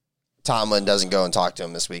if Tomlin doesn't go and talk to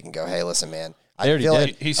him this week and go, "Hey, listen, man." He already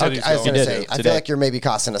did. He said he's I was going going to. to say, I feel like you're maybe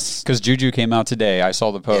costing us. Because Juju came out today. I saw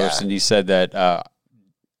the post, and he said that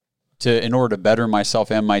in order to better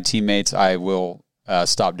myself and my teammates, I will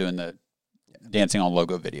stop doing the dancing on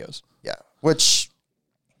logo videos. Yeah, which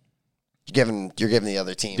you're giving the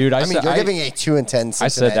other team. Dude, you're giving a 2-10. I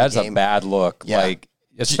said that's game. a bad look. Yeah. Like,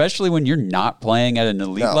 especially when you're not playing at an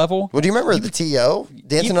elite level. Well, do you remember the TO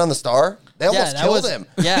dancing on the star? They almost killed him.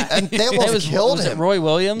 Yeah, and they almost killed him. Was it Roy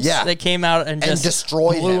Williams? Yeah, they came out and just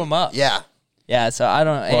destroyed blew him up. Yeah, yeah. So I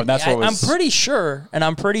don't know. Well, that's what I'm pretty sure,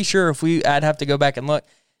 if I'd have to go back and look.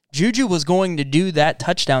 Juju was going to do that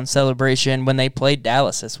touchdown celebration when they played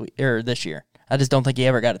Dallas this year. I just don't think he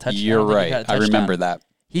ever got a touchdown. You're right. I remember that.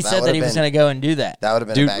 He said that he was going to go and do that. That would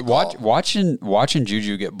have been a bad call. Watching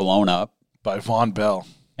Juju get blown up by Von Bell.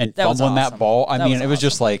 And fumbling that ball, it was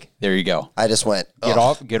just like, there you go. I just went,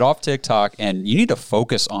 get off TikTok, and you need to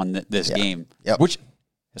focus on this game, which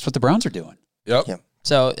that's what the Browns are doing. Yep.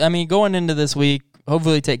 So, going into this week,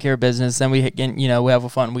 hopefully take care of business. Then we have a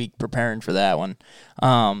fun week preparing for that one.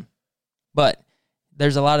 But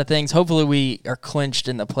there's a lot of things. Hopefully we are clinched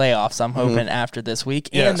in the playoffs, I'm hoping, after this week.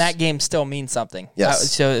 Yes. And that game still means something. Yes.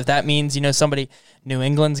 So if that means, New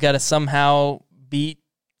England's got to somehow beat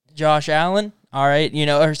Josh Allen, all right,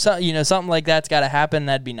 or something like that's got to happen.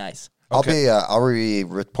 That'd be nice. Okay. I'll be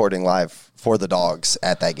reporting live for the Dogs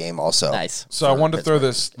at that game also. Nice. So I wanted to throw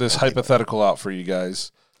this hypothetical out for you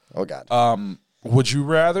guys. Oh God. Would you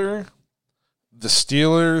rather the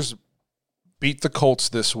Steelers beat the Colts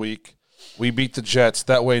this week? We beat the Jets.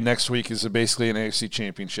 That way next week is basically an AFC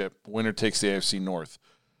championship. Winner takes the AFC North.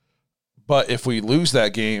 But if we lose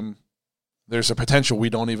that game, there's a potential we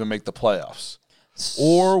don't even make the playoffs.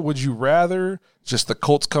 Or would you rather just the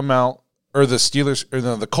Colts come out, or the Steelers, or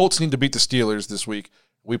no, the Colts need to beat the Steelers this week.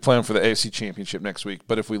 We play them for the AFC championship next week.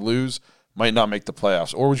 But if we lose, might not make the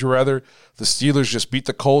playoffs. Or would you rather the Steelers just beat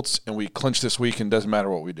the Colts and we clinch this week and doesn't matter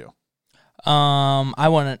what we do? I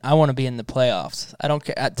want to be in the playoffs. I don't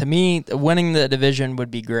care. To me, winning the division would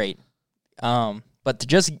be great. But to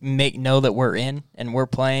just know that we're in and we're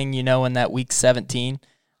playing, in that week 17,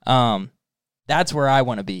 that's where I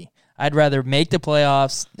want to be. I'd rather make the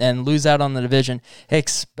playoffs and lose out on the division,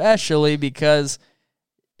 especially because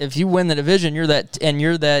if you win the division, you're that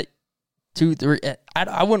 2-3.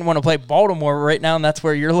 I wouldn't want to play Baltimore right now, and that's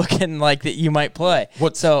where you're looking like that you might play.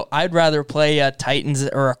 So I'd rather play a Titans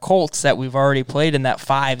or a Colts that we've already played in that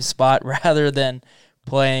 5 spot rather than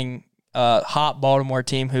playing a hot Baltimore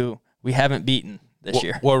team who we haven't beaten this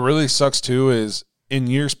year. What really sucks too is in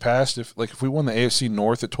years past, if we won the AFC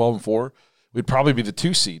North at 12-4, we'd probably be the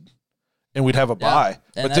 2 seed, and we'd have a bye.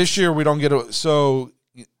 But this year we don't get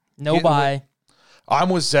no bye. I'm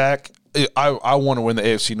with Zach. I want to win the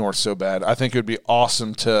AFC North so bad. I think it would be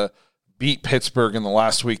awesome to beat Pittsburgh in the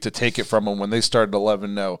last week to take it from them when they started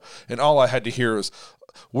 11-0. And all I had to hear was,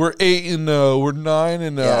 we're 8-0, we're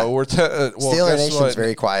 9-0, we're 10. Steeler Nation's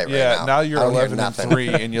very quiet right now. Yeah, now you're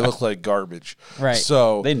 11-3 and you look like garbage. Right.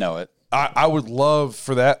 So they know it. I would love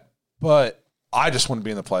for that, but I just want to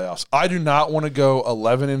be in the playoffs. I do not want to go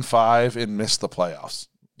 11-5 and miss the playoffs.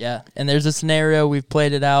 Yeah, and there's a scenario, we've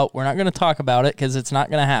played it out. We're not going to talk about it because it's not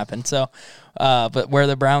going to happen. So, but where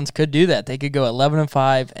the Browns could do that, they could go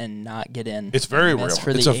 11-5 and not get in. It's very real.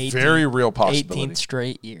 It's a very real possibility. 18th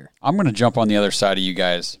straight year. I'm going to jump on the other side of you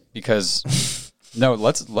guys because no,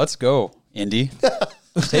 let's go, Indy.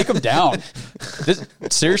 Take them down.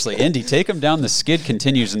 Seriously, Indy, take them down. The skid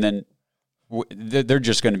continues, and then they're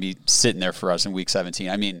just going to be sitting there for us in Week 17.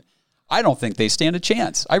 I mean, I don't think they stand a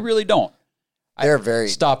chance. I really don't.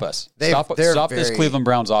 Stop us. Stop this Cleveland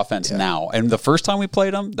Browns offense now. And the first time we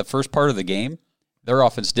played them, the first part of the game, their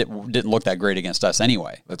offense didn't look that great against us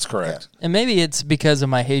anyway. That's correct. Yeah. And maybe it's because of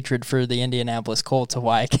my hatred for the Indianapolis Colts of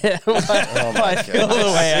why I feel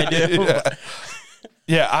the way I do.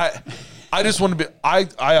 Yeah, I just want to be. I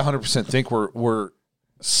 100% think we're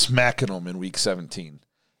smacking them in Week 17,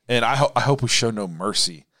 and I hope we show no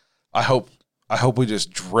mercy. I hope we just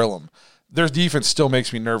drill them. Their defense still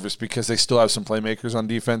makes me nervous because they still have some playmakers on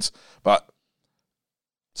defense. But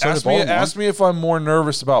ask me if I'm more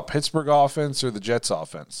nervous about Pittsburgh offense or the Jets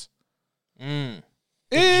offense. Because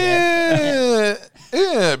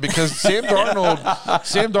Sam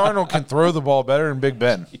Darnold can throw the ball better than Big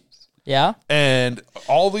Ben. Yeah. And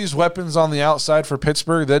all these weapons on the outside for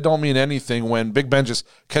Pittsburgh, that don't mean anything when Big Ben just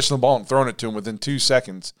catching the ball and throwing it to him within 2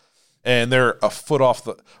 seconds. And they're a foot off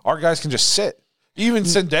our guys can just sit. Even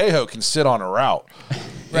Sendejo can sit on a route.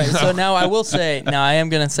 Right. So now I am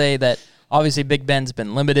going to say that obviously Big Ben's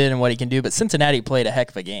been limited in what he can do, but Cincinnati played a heck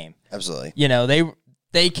of a game. Absolutely.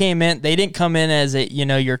 They came in. They didn't come in as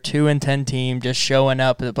your 2-10 team just showing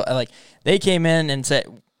up. Like they came in and said,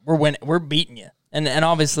 "We're beating you." And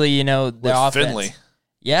obviously the offense. Finley.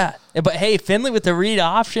 Yeah, but hey, Finley with the read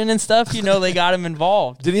option and stuff, they got him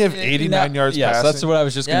involved. Did he have 89 yards passing? Yes, that's what I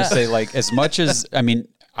was just going to say. Like as much as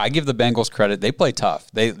I give the Bengals credit. They play tough.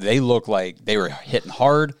 They look like they were hitting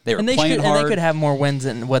hard. They were playing hard. And they could have more wins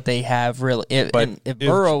than what they have, really. If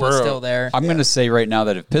Burrow was still there. I'm going to say right now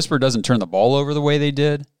that if Pittsburgh doesn't turn the ball over the way they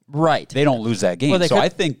did, right, they don't lose that game. I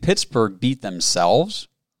think Pittsburgh beat themselves.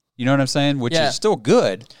 You know what I'm saying? Which is still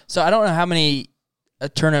good. So I don't know how many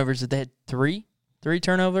turnovers that they had. 3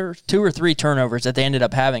 turnovers? 2 or 3 turnovers that they ended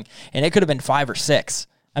up having. And it could have been 5 or 6.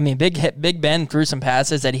 I mean, Big Ben threw some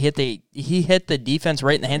passes that he hit the defense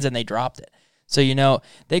right in the hands and they dropped it. So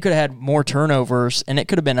they could have had more turnovers and it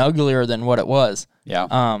could have been uglier than what it was. Yeah,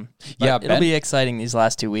 it'll be exciting these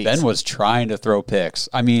last 2 weeks. Ben was trying to throw picks.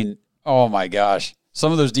 I mean, oh my gosh,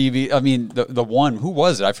 some of those DB. I mean, the one, who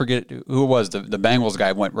was it? I forget who it was. The Bengals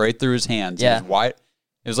guy went right through his hands. Yeah, it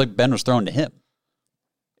was like Ben was throwing to him.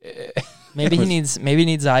 Maybe he needs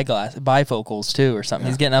bifocals too or something.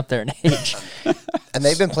 Yeah. He's getting up there in age. And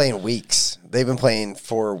they've been playing weeks. They've been playing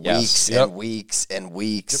for weeks and weeks and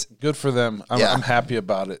weeks. Good for them. I'm happy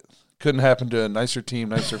about it. Couldn't happen to a nicer team,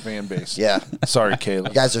 nicer fan base. Yeah. Sorry, Caleb.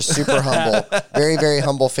 You guys are super humble. Very, very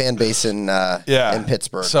humble fan base in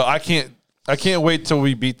Pittsburgh. So I can't wait till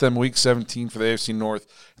we beat them Week 17 for the AFC North,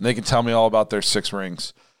 and they can tell me all about their 6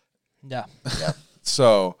 rings. Yeah. Yeah.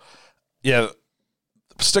 So, yeah.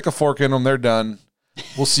 stick a fork in them. They're done.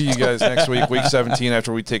 We'll see you guys next week, week 17,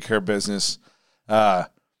 after we take care of business. So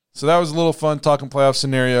that was a little fun talking playoff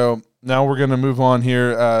scenario. Now we're going to move on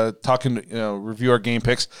here, review our game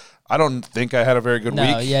picks. I don't think I had a very good week.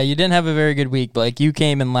 No, yeah, you didn't have a very good week, Blake. You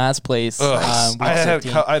came in last place.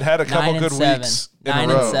 I'd had a couple good weeks in a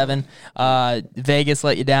row. 9-7. Vegas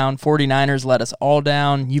let you down. 49ers let us all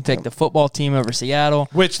down. You picked the football team over Seattle.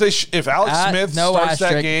 Which if Alex Smith starts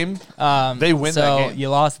that game, they win that game. So you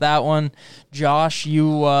lost that one. Josh, you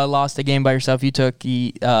lost a game by yourself. You took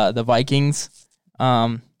the Vikings.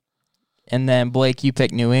 And then Blake, you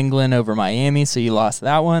picked New England over Miami, so you lost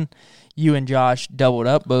that one. You and Josh doubled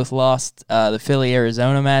up, both lost the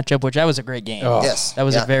Philly-Arizona matchup, which that was a great game. Oh. Yes. That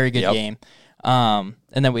was a very good game. And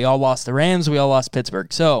then we all lost the Rams. We all lost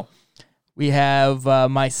Pittsburgh. So we have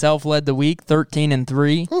myself led the week,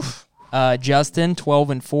 13-3. Justin,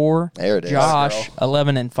 12-4. There it is. Josh,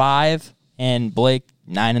 11-5. And Blake,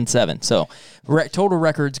 9-7. So total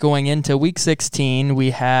records going into week 16,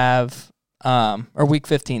 we have, or week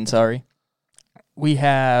 15, sorry. We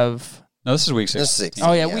have... No, this is week 16. This is 16.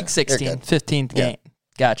 Oh, yeah, week 16, 15th game.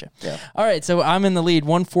 Gotcha. Yeah. All right, so I'm in the lead,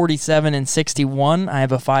 147-61. I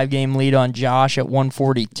have a 5-game lead on Josh at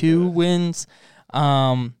 142 wins.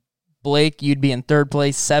 Blake, you'd be in third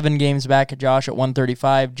place, 7 games back at Josh at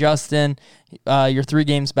 135. Justin, you're 3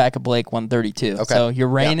 games back at Blake, 132. Okay. So you're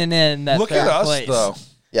reigning in that Look third at us, place. though.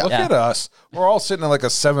 Yeah. Look at us. We're all sitting at like a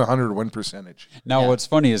 700 win percentage. Now, what's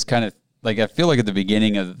funny is kind of like I feel like at the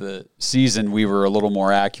beginning of the season we were a little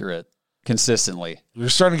more accurate consistently. You're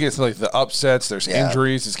starting to get to like the upsets. There's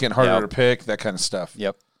injuries. It's getting harder to pick, that kind of stuff.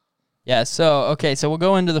 Yep. Yeah, so we'll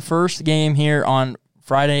go into the first game here on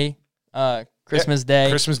Friday, Christmas Day.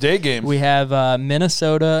 Christmas Day game. We have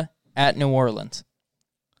Minnesota at New Orleans.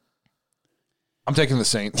 I'm taking the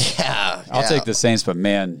Saints. I'll take the Saints, but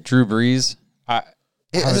man, Drew Brees, I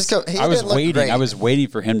was waiting. I was waiting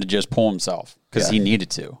for him to just pull himself because he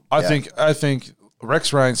needed to. I think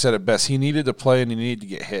Rex Ryan said it best. He needed to play and he needed to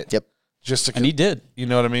get hit. Yep. And he did. You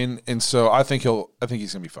know what I mean? And so I think he's going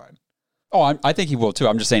to be fine. Oh, I think he will too.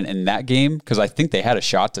 I'm just saying in that game, because I think they had a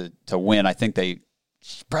shot to win. I think they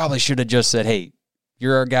probably should have just said, hey,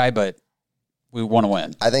 you're our guy, but we want to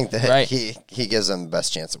win. I think that he gives them the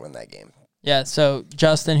best chance to win that game. Yeah, so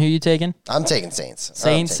Justin, who you taking? I'm taking Saints.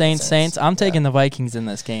 Saints. I'm taking the Vikings in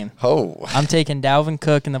this game. Oh. I'm taking Dalvin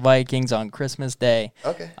Cook and the Vikings on Christmas Day.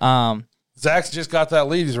 Okay. Zach's just got that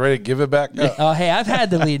lead. He's ready to give it back up. Oh, hey, I've had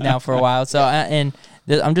the lead now for a while. So, I'm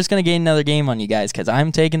just going to gain another game on you guys because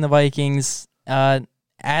I'm taking the Vikings at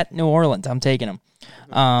New Orleans. I'm taking them.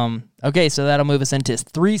 Okay, so that'll move us into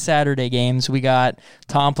 3 Saturday games. We got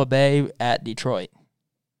Tampa Bay at Detroit.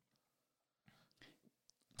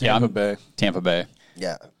 Tampa Bay.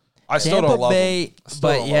 Yeah. I still don't love them.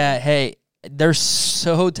 But yeah, hey, they're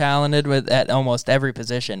so talented at almost every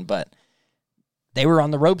position, but they were on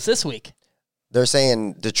the ropes this week. They're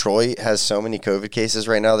saying Detroit has so many COVID cases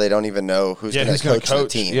right now, they don't even know who's going to coach the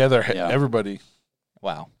team. Yeah, everybody.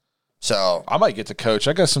 Wow. So I might get to coach.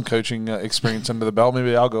 I got some coaching experience under the belt.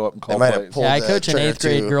 Maybe I'll go up and call plays. Yeah, I coach an 8th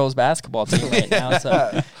grade girls basketball team right now.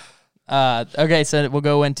 So, okay, so we'll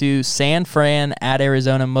go into San Fran at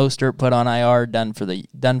Arizona. Mostert put on IR, done for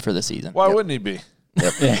the season. Why wouldn't he be?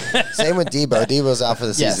 Yep. Same with Debo. Debo's out for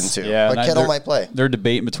the season too. Yeah, but Kittle might play. They're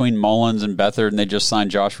debating between Mullins and Beathard, and they just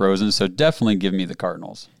signed Josh Rosen, so definitely give me the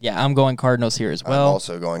Cardinals. Yeah, I'm going Cardinals here as well. I'm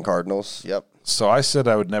also going Cardinals. Yep. So I said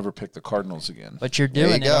I would never pick the Cardinals again. But you're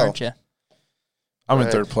doing it, aren't you? I'm in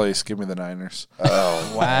third place. Give me the Niners.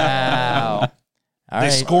 Oh, wow. They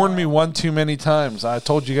scorned me one too many times. I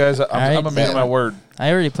told you guys I'm a man of my word. I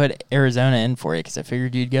already put Arizona in for you because I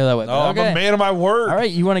figured you'd go that way. No, I'm a man of my word. All right,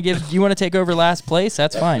 you want to take over last place?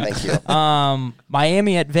 That's fine. Thank you.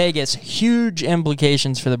 Miami at Vegas. Huge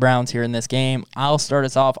implications for the Browns here in this game. I'll start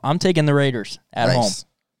us off. I'm taking the Raiders at home.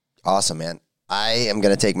 Awesome, man. I am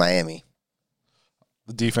going to take Miami.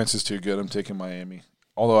 The defense is too good. I'm taking Miami.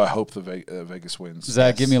 Although I hope the Vegas wins.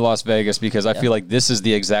 Zach, give me Las Vegas because I feel like this is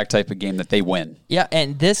the exact type of game that they win. Yeah,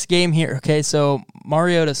 and this game here, okay, so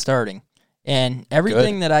Mariota's starting. And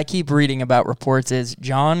everything that I keep reading about reports is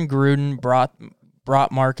John Gruden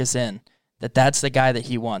brought Marcus in. That's the guy that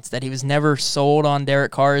he wants. That he was never sold on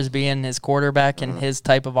Derek Carr as being his quarterback and his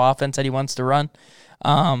type of offense that he wants to run.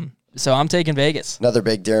 So I'm taking Vegas. Another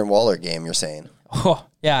big Darren Waller game, you're saying? Oh,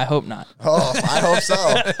 yeah, I hope not. Oh, I hope so.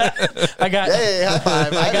 I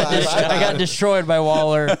got destroyed by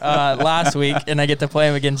Waller last week, and I get to play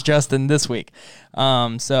him against Justin this week.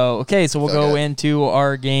 So we'll go into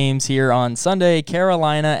our games here on Sunday.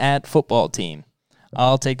 Carolina at football team.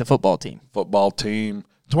 I'll take the football team.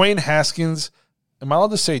 Dwayne Haskins am I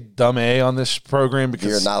allowed to say dumb A on this program? Because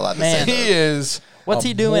you're not allowed to say he is. What's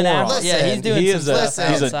he doing now? Listen, He's doing some stuff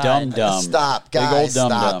He's a outside. dumb. Stop, guys. Big old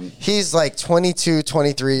stop. dumb. He's like 22,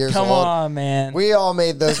 23 years Come old. on, man. We all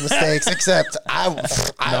made those mistakes, except I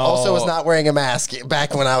also was not wearing a mask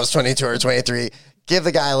back when I was 22 or 23. Give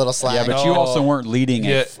the guy a little slack. Yeah, but you also weren't leading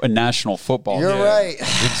a national football. You're right.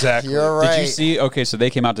 Exactly. You're right. Did you see? Okay, so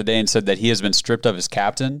they came out today and said that he has been stripped of his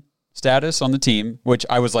captain status on the team, which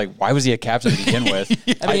I was like, why was he a captain to begin with?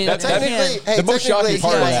 I mean, the most shocking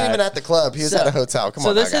part he of wasn't that. even at the club. He was at a hotel. Come on,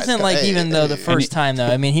 so this now, guys. isn't like even though the first time though.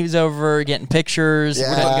 I mean, he was over getting pictures. Yeah.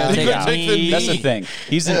 We're gonna go take a knee. That's the thing.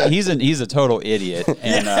 He's a total idiot,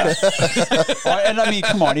 and and I mean,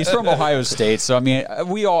 come on, he's from Ohio State, so I mean,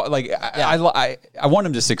 we all like. I want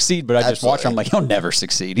him to succeed, but I just watch him like he'll never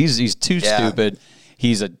succeed. He's too stupid.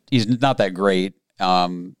 He's not that great.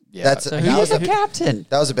 Yeah, he was a captain.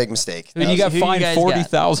 That was a big mistake. And you got fined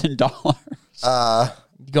 $40,000.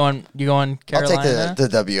 You going Carolina? I'll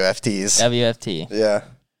take the WFTs. WFT. Yeah.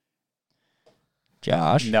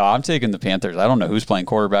 Josh? No, I'm taking the Panthers. I don't know who's playing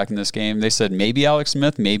quarterback in this game. They said maybe Alex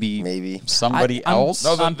Smith, maybe somebody else.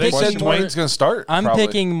 No, they said Dwayne's going to start. I'm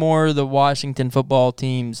picking more the Washington football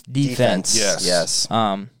team's defense. Yes.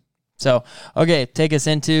 So, okay, take us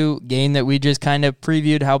into game that we just kind of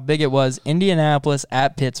previewed how big it was. Indianapolis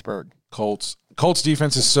at Pittsburgh. Colts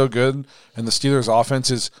defense is so good, and the Steelers offense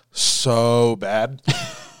is so bad.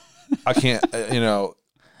 I can't,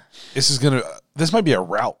 this might be a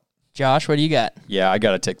rout. Josh, what do you got? Yeah, I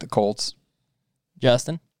got to take the Colts.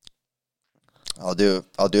 Justin? I'll do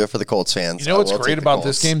it for the Colts fans. You know what's great about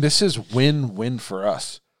this game? This is win-win for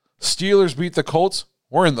us. Steelers beat the Colts.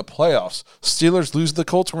 We're in the playoffs. Steelers lose the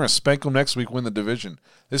Colts. We're going to spank them next week, win the division.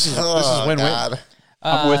 This is win-win. God.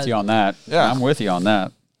 I'm with you on that. Yeah. I'm with you on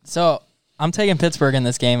that. So, I'm taking Pittsburgh in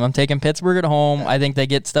this game. I'm taking Pittsburgh at home. I think they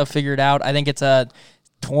get stuff figured out. I think it's a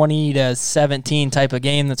 20-17 type of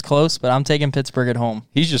game that's close, but I'm taking Pittsburgh at home.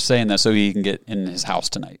 He's just saying that so he can get in his house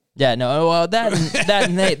tonight. Yeah, no, well, they're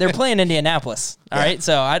playing Indianapolis, all right?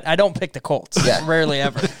 So I don't pick the Colts. Yeah. Rarely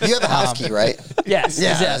ever. You have a house key, right? Yes.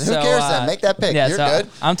 Yeah. Yes. Who cares then? Make that pick. Yeah, You're so good.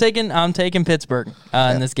 I'm taking Pittsburgh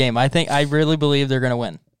in this game. I really believe they're going to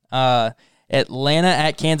win. Atlanta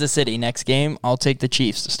at Kansas City next game. I'll take the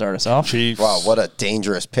Chiefs to start us off. Chiefs. Wow, what a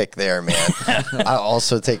dangerous pick there, man. I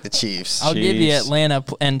also take the Chiefs. I'll give you Atlanta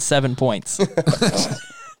and 7 points.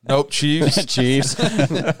 Nope, Chiefs. Chiefs.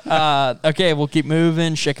 Okay, we'll keep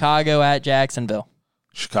moving. Chicago at Jacksonville.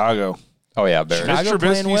 Chicago. Oh, yeah, Bears. Chicago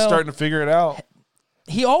playing Trubisky's well. starting to figure it out.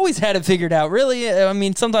 He always had it figured out. Really, I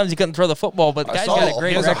mean, sometimes he couldn't throw the football, but the guy's got a great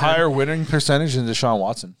He has record. a higher winning percentage than Deshaun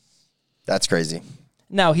Watson. That's crazy.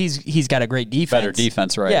 Now he's got a great defense. Better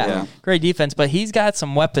defense, right? Yeah, great defense, but he's got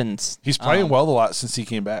some weapons. He's playing well a lot since he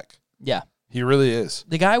came back. Yeah. He really is.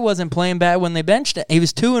 The guy wasn't playing bad when they benched him. He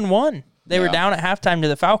was 2-1. They were down at halftime to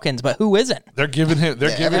the Falcons, but who isn't? They're giving him.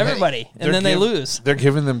 They're giving everybody, and then they lose. They're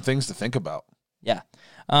giving them things to think about. Yeah.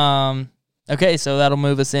 Okay, so that'll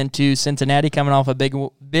move us into Cincinnati coming off a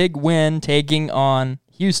big win, taking on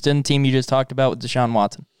Houston, team you just talked about with Deshaun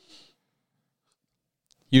Watson.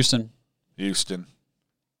 Houston.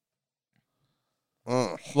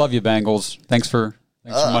 Love you, Bengals. Thanks for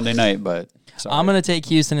Monday night, but sorry. I'm going to take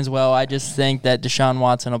Houston as well. I just think that Deshaun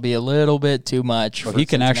Watson will be a little bit too much. But he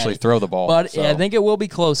can actually throw the ball. But I think it will be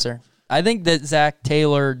closer. I think that Zach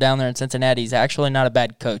Taylor down there in Cincinnati is actually not a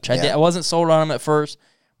bad coach. I wasn't sold on him at first,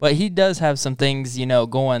 but he does have some things,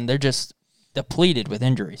 going. They're just depleted with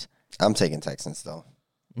injuries. I'm taking Texans, though.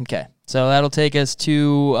 Okay, so that'll take us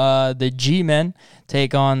to the G-Men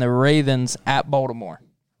take on the Ravens at Baltimore.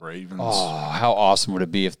 Ravens. Oh, how awesome would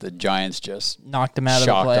it be if the Giants just knocked them out of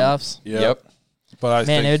the playoffs? Yep. But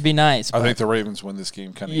it would be nice. I think the Ravens win this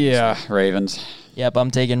game kind of easily. Ravens. Yep, I'm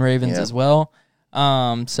taking Ravens as well.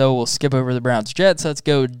 So we'll skip over the Browns-Jets. Let's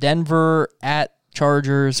go Denver at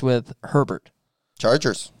Chargers with Herbert.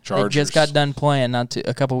 Chargers. They just got done playing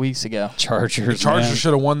a couple weeks ago. Chargers. The Chargers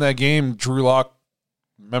should have won that game. Drew Lock,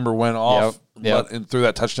 remember, went off and threw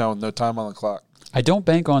that touchdown with no time on the clock. I don't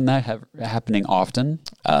bank on that happening often.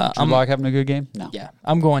 Drew Lock having a good game? No. Yeah,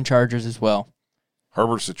 I'm going Chargers as well.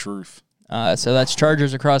 Herbert's the truth. So that's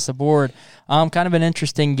Chargers across the board. Kind of an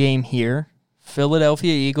interesting game here.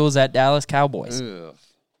 Philadelphia Eagles at Dallas Cowboys. Ugh.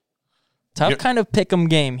 Tough kind of pick 'em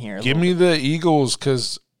game here. Give me the Eagles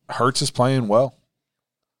because Hurts is playing well.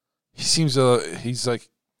 He seems he's like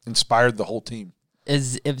inspired the whole team.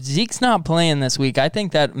 If Zeke's not playing this week, I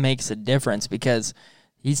think that makes a difference because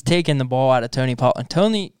he's taking the ball out of Tony Pollard.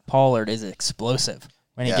 Tony Pollard is explosive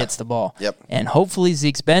when he gets the ball. Yep. And hopefully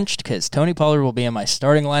Zeke's benched because Tony Pollard will be in my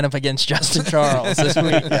starting lineup against Justin Charles this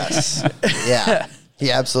week. Yes. Yeah. He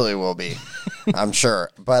absolutely will be. I'm sure.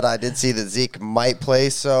 But I did see that Zeke might play,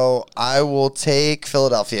 so I will take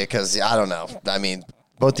Philadelphia because I don't know. I mean,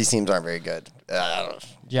 both these teams aren't very good. I don't know.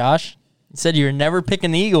 Josh, you said you were never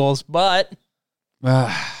picking the Eagles, but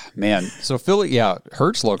Man, so Philly,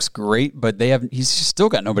 Hurts looks great, but he's still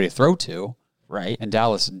got nobody to throw to. Right. And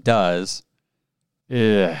Dallas does.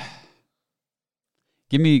 Ugh.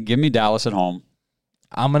 Give me Dallas at home.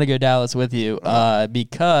 I'm going to go Dallas with you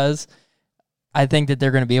because I think that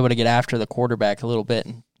they're going to be able to get after the quarterback a little bit.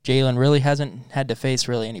 And Jalen really hasn't had to face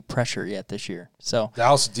really any pressure yet this year. So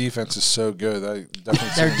Dallas defense is so good.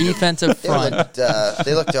 Their defensive front.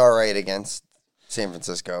 They looked all right against San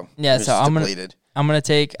Francisco. Yeah, so I'm gonna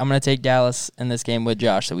take Dallas in this game with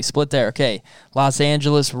Josh. So we split there. Okay, Los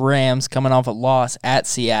Angeles Rams coming off a loss at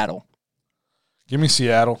Seattle. Give me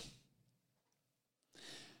Seattle.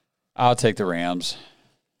 I'll take the Rams.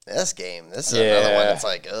 This is another one that's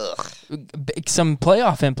like, ugh. Some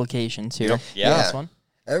playoff implications here. Yeah. This one.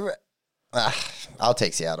 I'll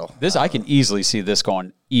take Seattle. I can easily see this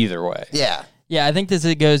going either way. Yeah. Yeah, I think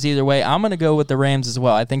it goes either way. I'm going to go with the Rams as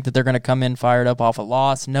well. I think that they're going to come in fired up off a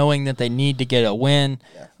loss, knowing that they need to get a win,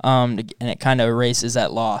 and it kind of erases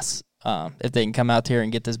that loss if they can come out here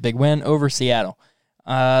and get this big win over Seattle.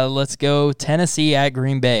 Let's go Tennessee at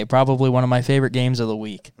Green Bay, probably one of my favorite games of the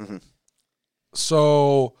week. Mm-hmm.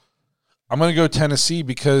 So I'm going to go Tennessee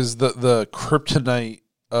because the kryptonite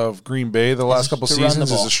of Green Bay the last couple seasons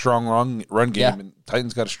is a strong run game, and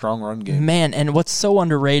Titans got a strong run game. Man, and what's so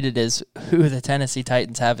underrated is who the Tennessee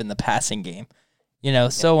Titans have in the passing game.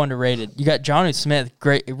 So underrated. You got Jonnu Smith,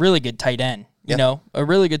 really good tight end. A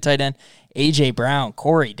really good tight end. A.J. Brown,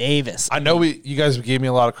 Corey Davis. I know you guys gave me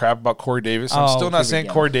a lot of crap about Corey Davis. I'm still not saying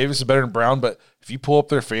Corey Davis is better than Brown, but if you pull up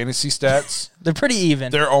their fantasy stats, they're pretty even.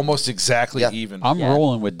 They're almost exactly even. I'm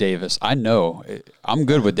rolling with Davis. I know. I'm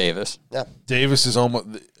good with Davis. Yeah. Davis is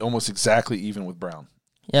almost exactly even with Brown.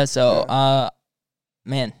 Yeah, so,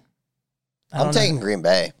 man. I'm taking Green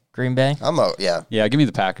Bay. Green Bay? Yeah. Yeah, give me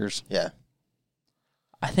the Packers. Yeah.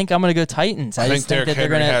 I think I'm going to go Titans. I think Derrick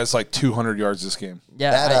Henry has like 200 yards this game.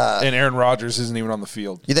 Yeah. And Aaron Rodgers isn't even on the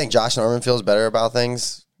field. You think Josh Norman feels better about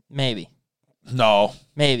things? Maybe. No.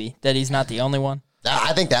 Maybe. That he's not the only one?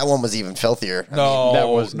 I think that one was even filthier. That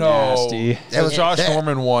was nasty. That was Josh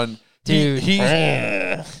Norman one. Dude. He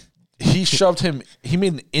shoved him. He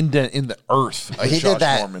made an indent in the earth. He did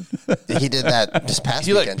that. Norman. He did that this past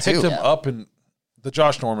weekend, too. He picked him up in the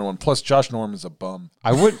Josh Norman one. Plus, Josh Norman's a bum.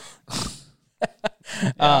 I would...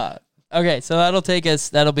 Okay, so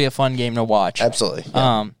that'll be a fun game to watch. Absolutely.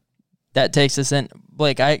 Yeah. That takes us in.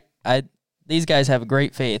 Blake, these guys have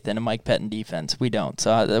great faith in a Mike Pettin defense. We don't,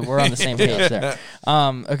 so we're on the same page there.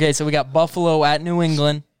 Okay, so we got Buffalo at New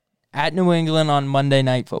England on Monday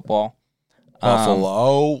Night Football.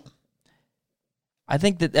 Buffalo. I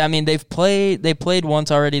think that they played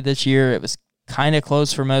once already this year. It was kind of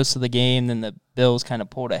close for most of the game. Then the Bills kind of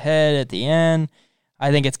pulled ahead at the end. I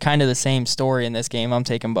think it's kind of the same story in this game. I'm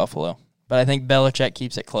taking Buffalo, but I think Belichick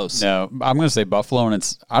keeps it close. No, I'm going to say Buffalo,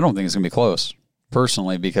 and I don't think it's going to be close,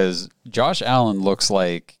 personally, because Josh Allen looks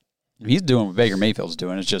like he's doing what Baker Mayfield's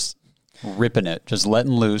doing. It's just ripping it, just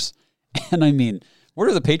letting loose. And I mean, what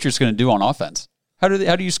are the Patriots going to do on offense? How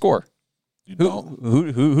do you score?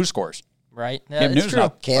 Who scores? Right? Yeah, it's true.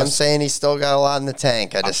 Cam's saying he's still got a lot in the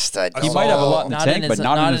tank. He might have a lot in the tank, but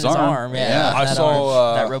not in his arm. Yeah. I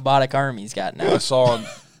saw that robotic arm he's got now. I saw on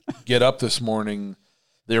Get Up this morning.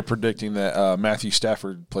 They're predicting that Matthew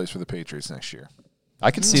Stafford plays for the Patriots next year.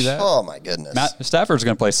 I could see that. Oh my goodness! Stafford's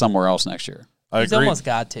going to play somewhere else next year. He's almost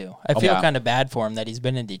got to. I feel kind of bad for him that he's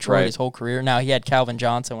been in Detroit his whole career. Now, he had Calvin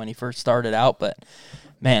Johnson when he first started out, but,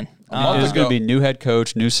 man. There's going to be new head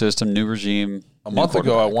coach, new system, new regime. A month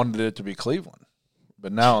ago, I wanted it to be Cleveland.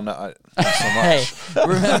 But now, not so much. Hey,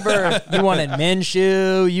 remember, you wanted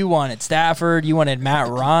Minshew, you wanted Stafford, you wanted Matt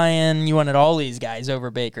Ryan, you wanted all these guys over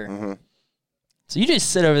Baker. Mm-hmm. So you just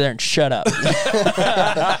sit over there and shut up. So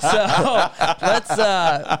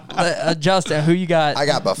let's Justin, who you got? I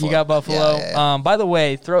got Buffalo. You got Buffalo. Yeah. By the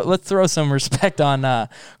way, let's throw some respect on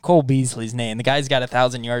Cole Beasley's name. The guy's got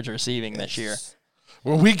 1,000 yards receiving this year.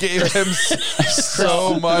 Well, we gave him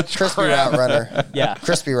so much crispy route runner. Yeah,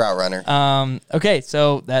 crispy route runner. Okay,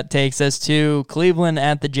 so that takes us to Cleveland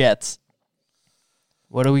at the Jets.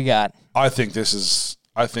 What do we got? I think this is.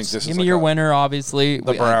 Give me your winner. Obviously,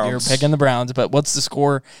 the Browns. You're picking the Browns, but what's the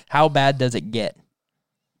score? How bad does it get?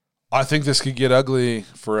 I think this could get ugly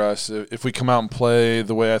for us if we come out and play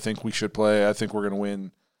the way I think we should play. I think we're going to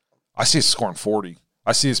win. I see us scoring 40.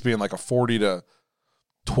 I see us being like a 40-12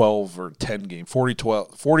 or 10 game.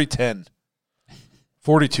 40-12, 40-10,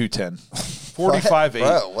 42-10. 45-8.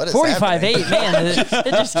 Bro, what is 45-8, man. It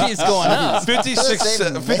just keeps going up.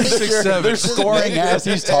 56-7. They're scoring as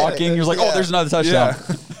he's talking. You're like, oh, there's another touchdown.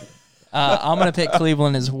 I'm going to pick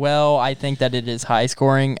Cleveland as well. I think that it is high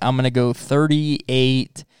scoring. I'm going to go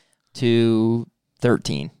 38-13.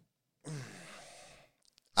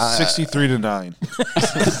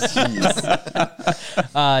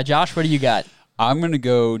 63-9. Josh, what do you got? I'm going to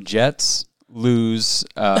go Jets lose.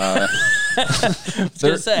 I was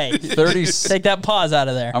going to say, 30. take that pause out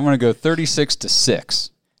of there. I'm going to go 36-6.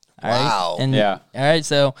 All right. Wow. And, Yeah. All right.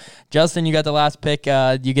 So, Justin, you got the last pick.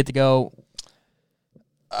 You get to go.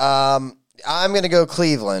 I'm going to go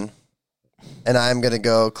Cleveland, and I'm going to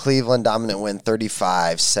go Cleveland dominant win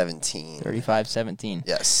 35-17. 35-17.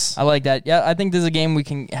 Yes. I like that. Yeah, I think this is a game we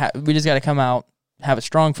can we just got to come out, have a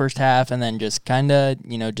strong first half, and then just kind of,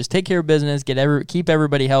 just take care of business, keep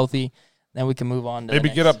everybody healthy. Then we can move on to Maybe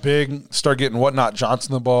get up big, start getting Whatnot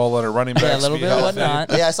Johnson the ball, let her running back. Yeah, a little bit of Whatnot.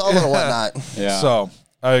 Yeah, I saw a little Whatnot. Yeah. So,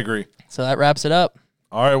 I agree. So that wraps it up.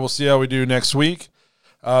 All right, we'll see how we do next week.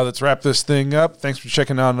 Let's wrap this thing up. Thanks for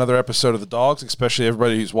checking out another episode of The Dawgs, especially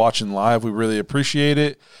everybody who's watching live. We really appreciate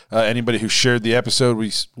it. Anybody who shared the episode,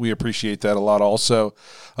 we appreciate that a lot also.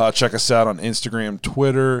 Check us out on Instagram,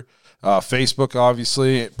 Twitter, Facebook,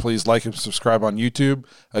 obviously. Please like and subscribe on YouTube.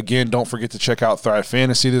 Again, don't forget to check out Thrive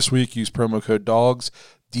Fantasy this week. Use promo code DAWGS,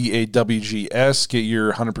 DAWGS. Get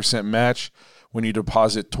your 100% match when you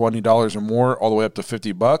deposit $20 or more, all the way up to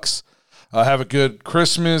 $50. Have a good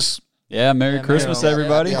Christmas. Yeah, Merry Christmas,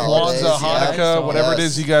 everybody. Kwanzaa, Hanukkah, whatever it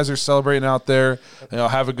is you guys are celebrating out there.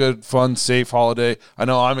 Have a good, fun, safe holiday. I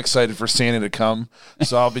know I'm excited for Santa to come,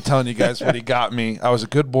 so I'll be telling you guys what he got me. I was a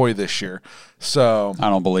good boy this year. So I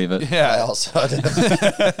don't believe it. Yeah. I also I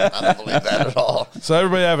don't believe that at all. So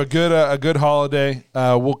everybody have a good holiday.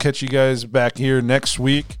 We'll catch you guys back here next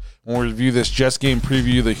week when we review this Jets game,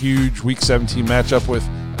 preview the huge Week 17 matchup with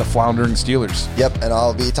the floundering Steelers. Yep, and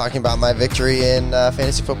I'll be talking about my victory in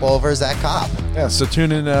fantasy football over Zach Cobb. Yeah, so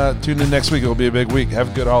tune in next week. It'll be a big week.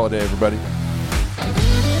 Have a good holiday, everybody.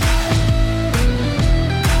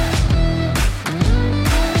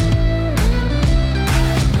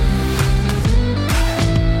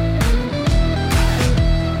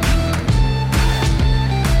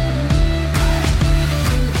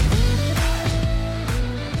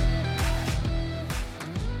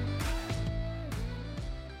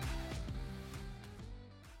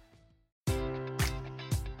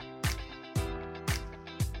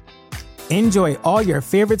 Enjoy all your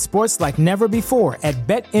favorite sports like never before at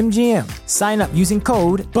BetMGM. Sign up using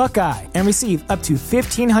code Buckeye and receive up to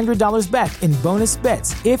 $1,500 back in bonus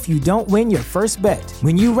bets if you don't win your first bet.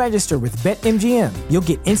 When you register with BetMGM, you'll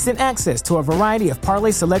get instant access to a variety of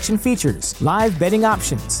parlay selection features, live betting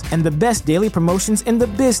options, and the best daily promotions in the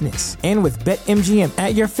business. And with BetMGM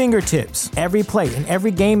at your fingertips, every play and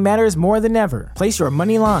every game matters more than ever. Place your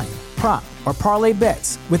money line, prop, or parlay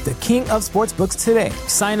bets with the king of sportsbooks today.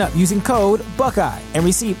 Sign up using code Buckeye and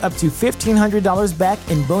receive up to $1,500 back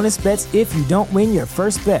in bonus bets if you don't win your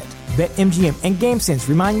first bet. BetMGM and GameSense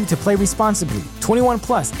remind you to play responsibly. 21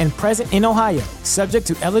 plus and present in Ohio, subject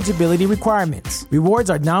to eligibility requirements. Rewards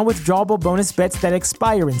are non-withdrawable bonus bets that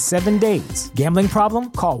expire in 7 days. Gambling problem?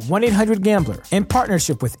 Call 1-800-GAMBLER. In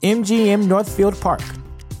partnership with MGM Northfield Park.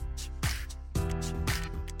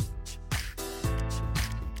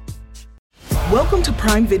 Welcome to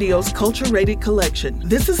Prime Video's culture-rated collection.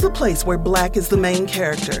 This is the place where Black is the main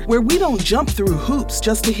character, where we don't jump through hoops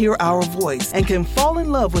just to hear our voice, and can fall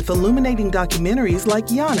in love with illuminating documentaries like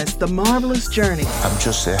Giannis, The Marvelous Journey. I'm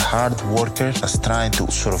just a hard worker that's trying to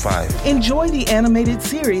survive. Enjoy the animated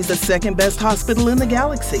series, The Second Best Hospital in the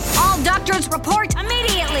Galaxy. All doctors report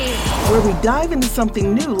immediately. Where we dive into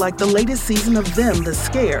something new like the latest season of Them, The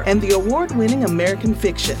Scare, and the award-winning American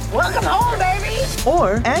Fiction. Welcome home, baby.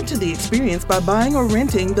 Or add to the experience by buying or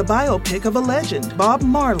renting the biopic of a legend, Bob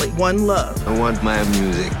Marley, One Love. I want my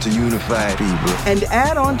music to unify people. And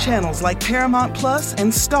add on channels like Paramount Plus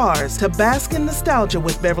and Stars to bask in nostalgia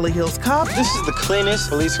with Beverly Hills Cop. This is the cleanest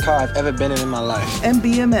police car I've ever been in my life. And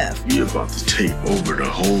BMF. You're about to take over the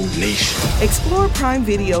whole nation. Explore Prime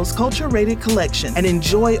Video's culture-rated collection and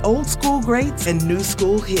enjoy old school greats and new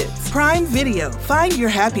school hits. Prime Video. Find your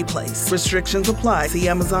happy place. Restrictions apply. See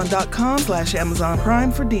Amazon.com/Amazon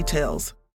Prime for details.